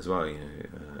 as well,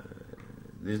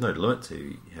 there's no limit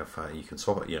to how far you can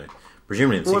swap it.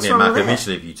 Presumably in the second-hand market,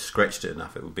 eventually if you scratched it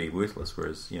enough, it would be worthless.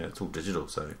 Whereas it's all digital,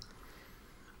 so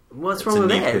what's wrong with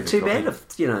that? Too bad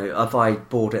if I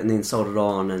bought it and then sold it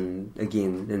on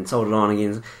and sold it on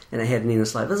again, and it had an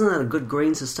endless life. Isn't that a good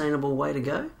green, sustainable way to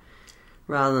go?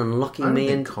 Rather than locking me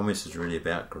in. Commerce is really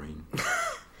about green.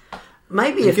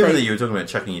 Maybe given that you were talking about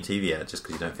chucking your TV out just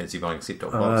because you don't fancy buying a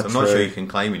set-top box, I'm not sure you can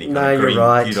claim any kind of green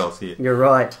kudos here. You're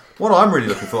right. What I'm really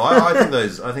looking for, I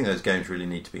think those games really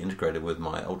need to be integrated with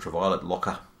my ultraviolet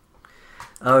locker.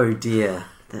 Oh dear,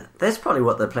 that's probably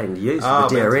what they're planning to use for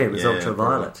the DRM is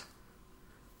ultraviolet.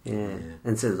 Yeah,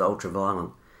 instead of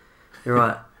ultraviolet. You're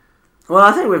right. Well,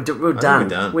 I think we're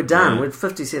done. We're done. We're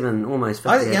 57, almost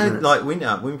 58 minutes. Like when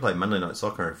we play Monday Night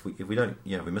Soccer, if we don't,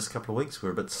 we miss a couple of weeks,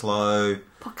 we're a bit slow.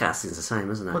 Podcasting's the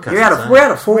same, isn't it? We're out of form.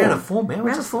 We're out of form. Man. We're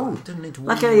out of form. Didn't need to.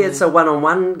 Luckily, it's a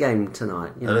one-on-one game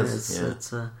tonight.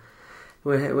 It's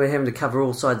we're having to cover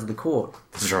all sides of the court.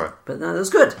 That's right. But no, it's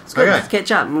good. It's good. Let's catch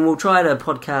up, and we'll try to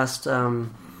podcast.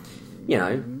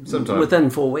 Sometime within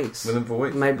 4 weeks. Within 4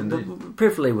 weeks, maybe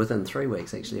preferably within 3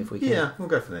 weeks. Actually, if we can. Yeah, we'll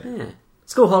go for that. Yeah.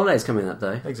 School holidays coming up,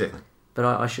 though. Exactly. But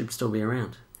I should still be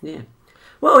around. Yeah.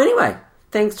 Well, anyway,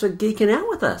 thanks for geeking out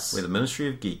with us. We're the Ministry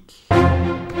of Geek.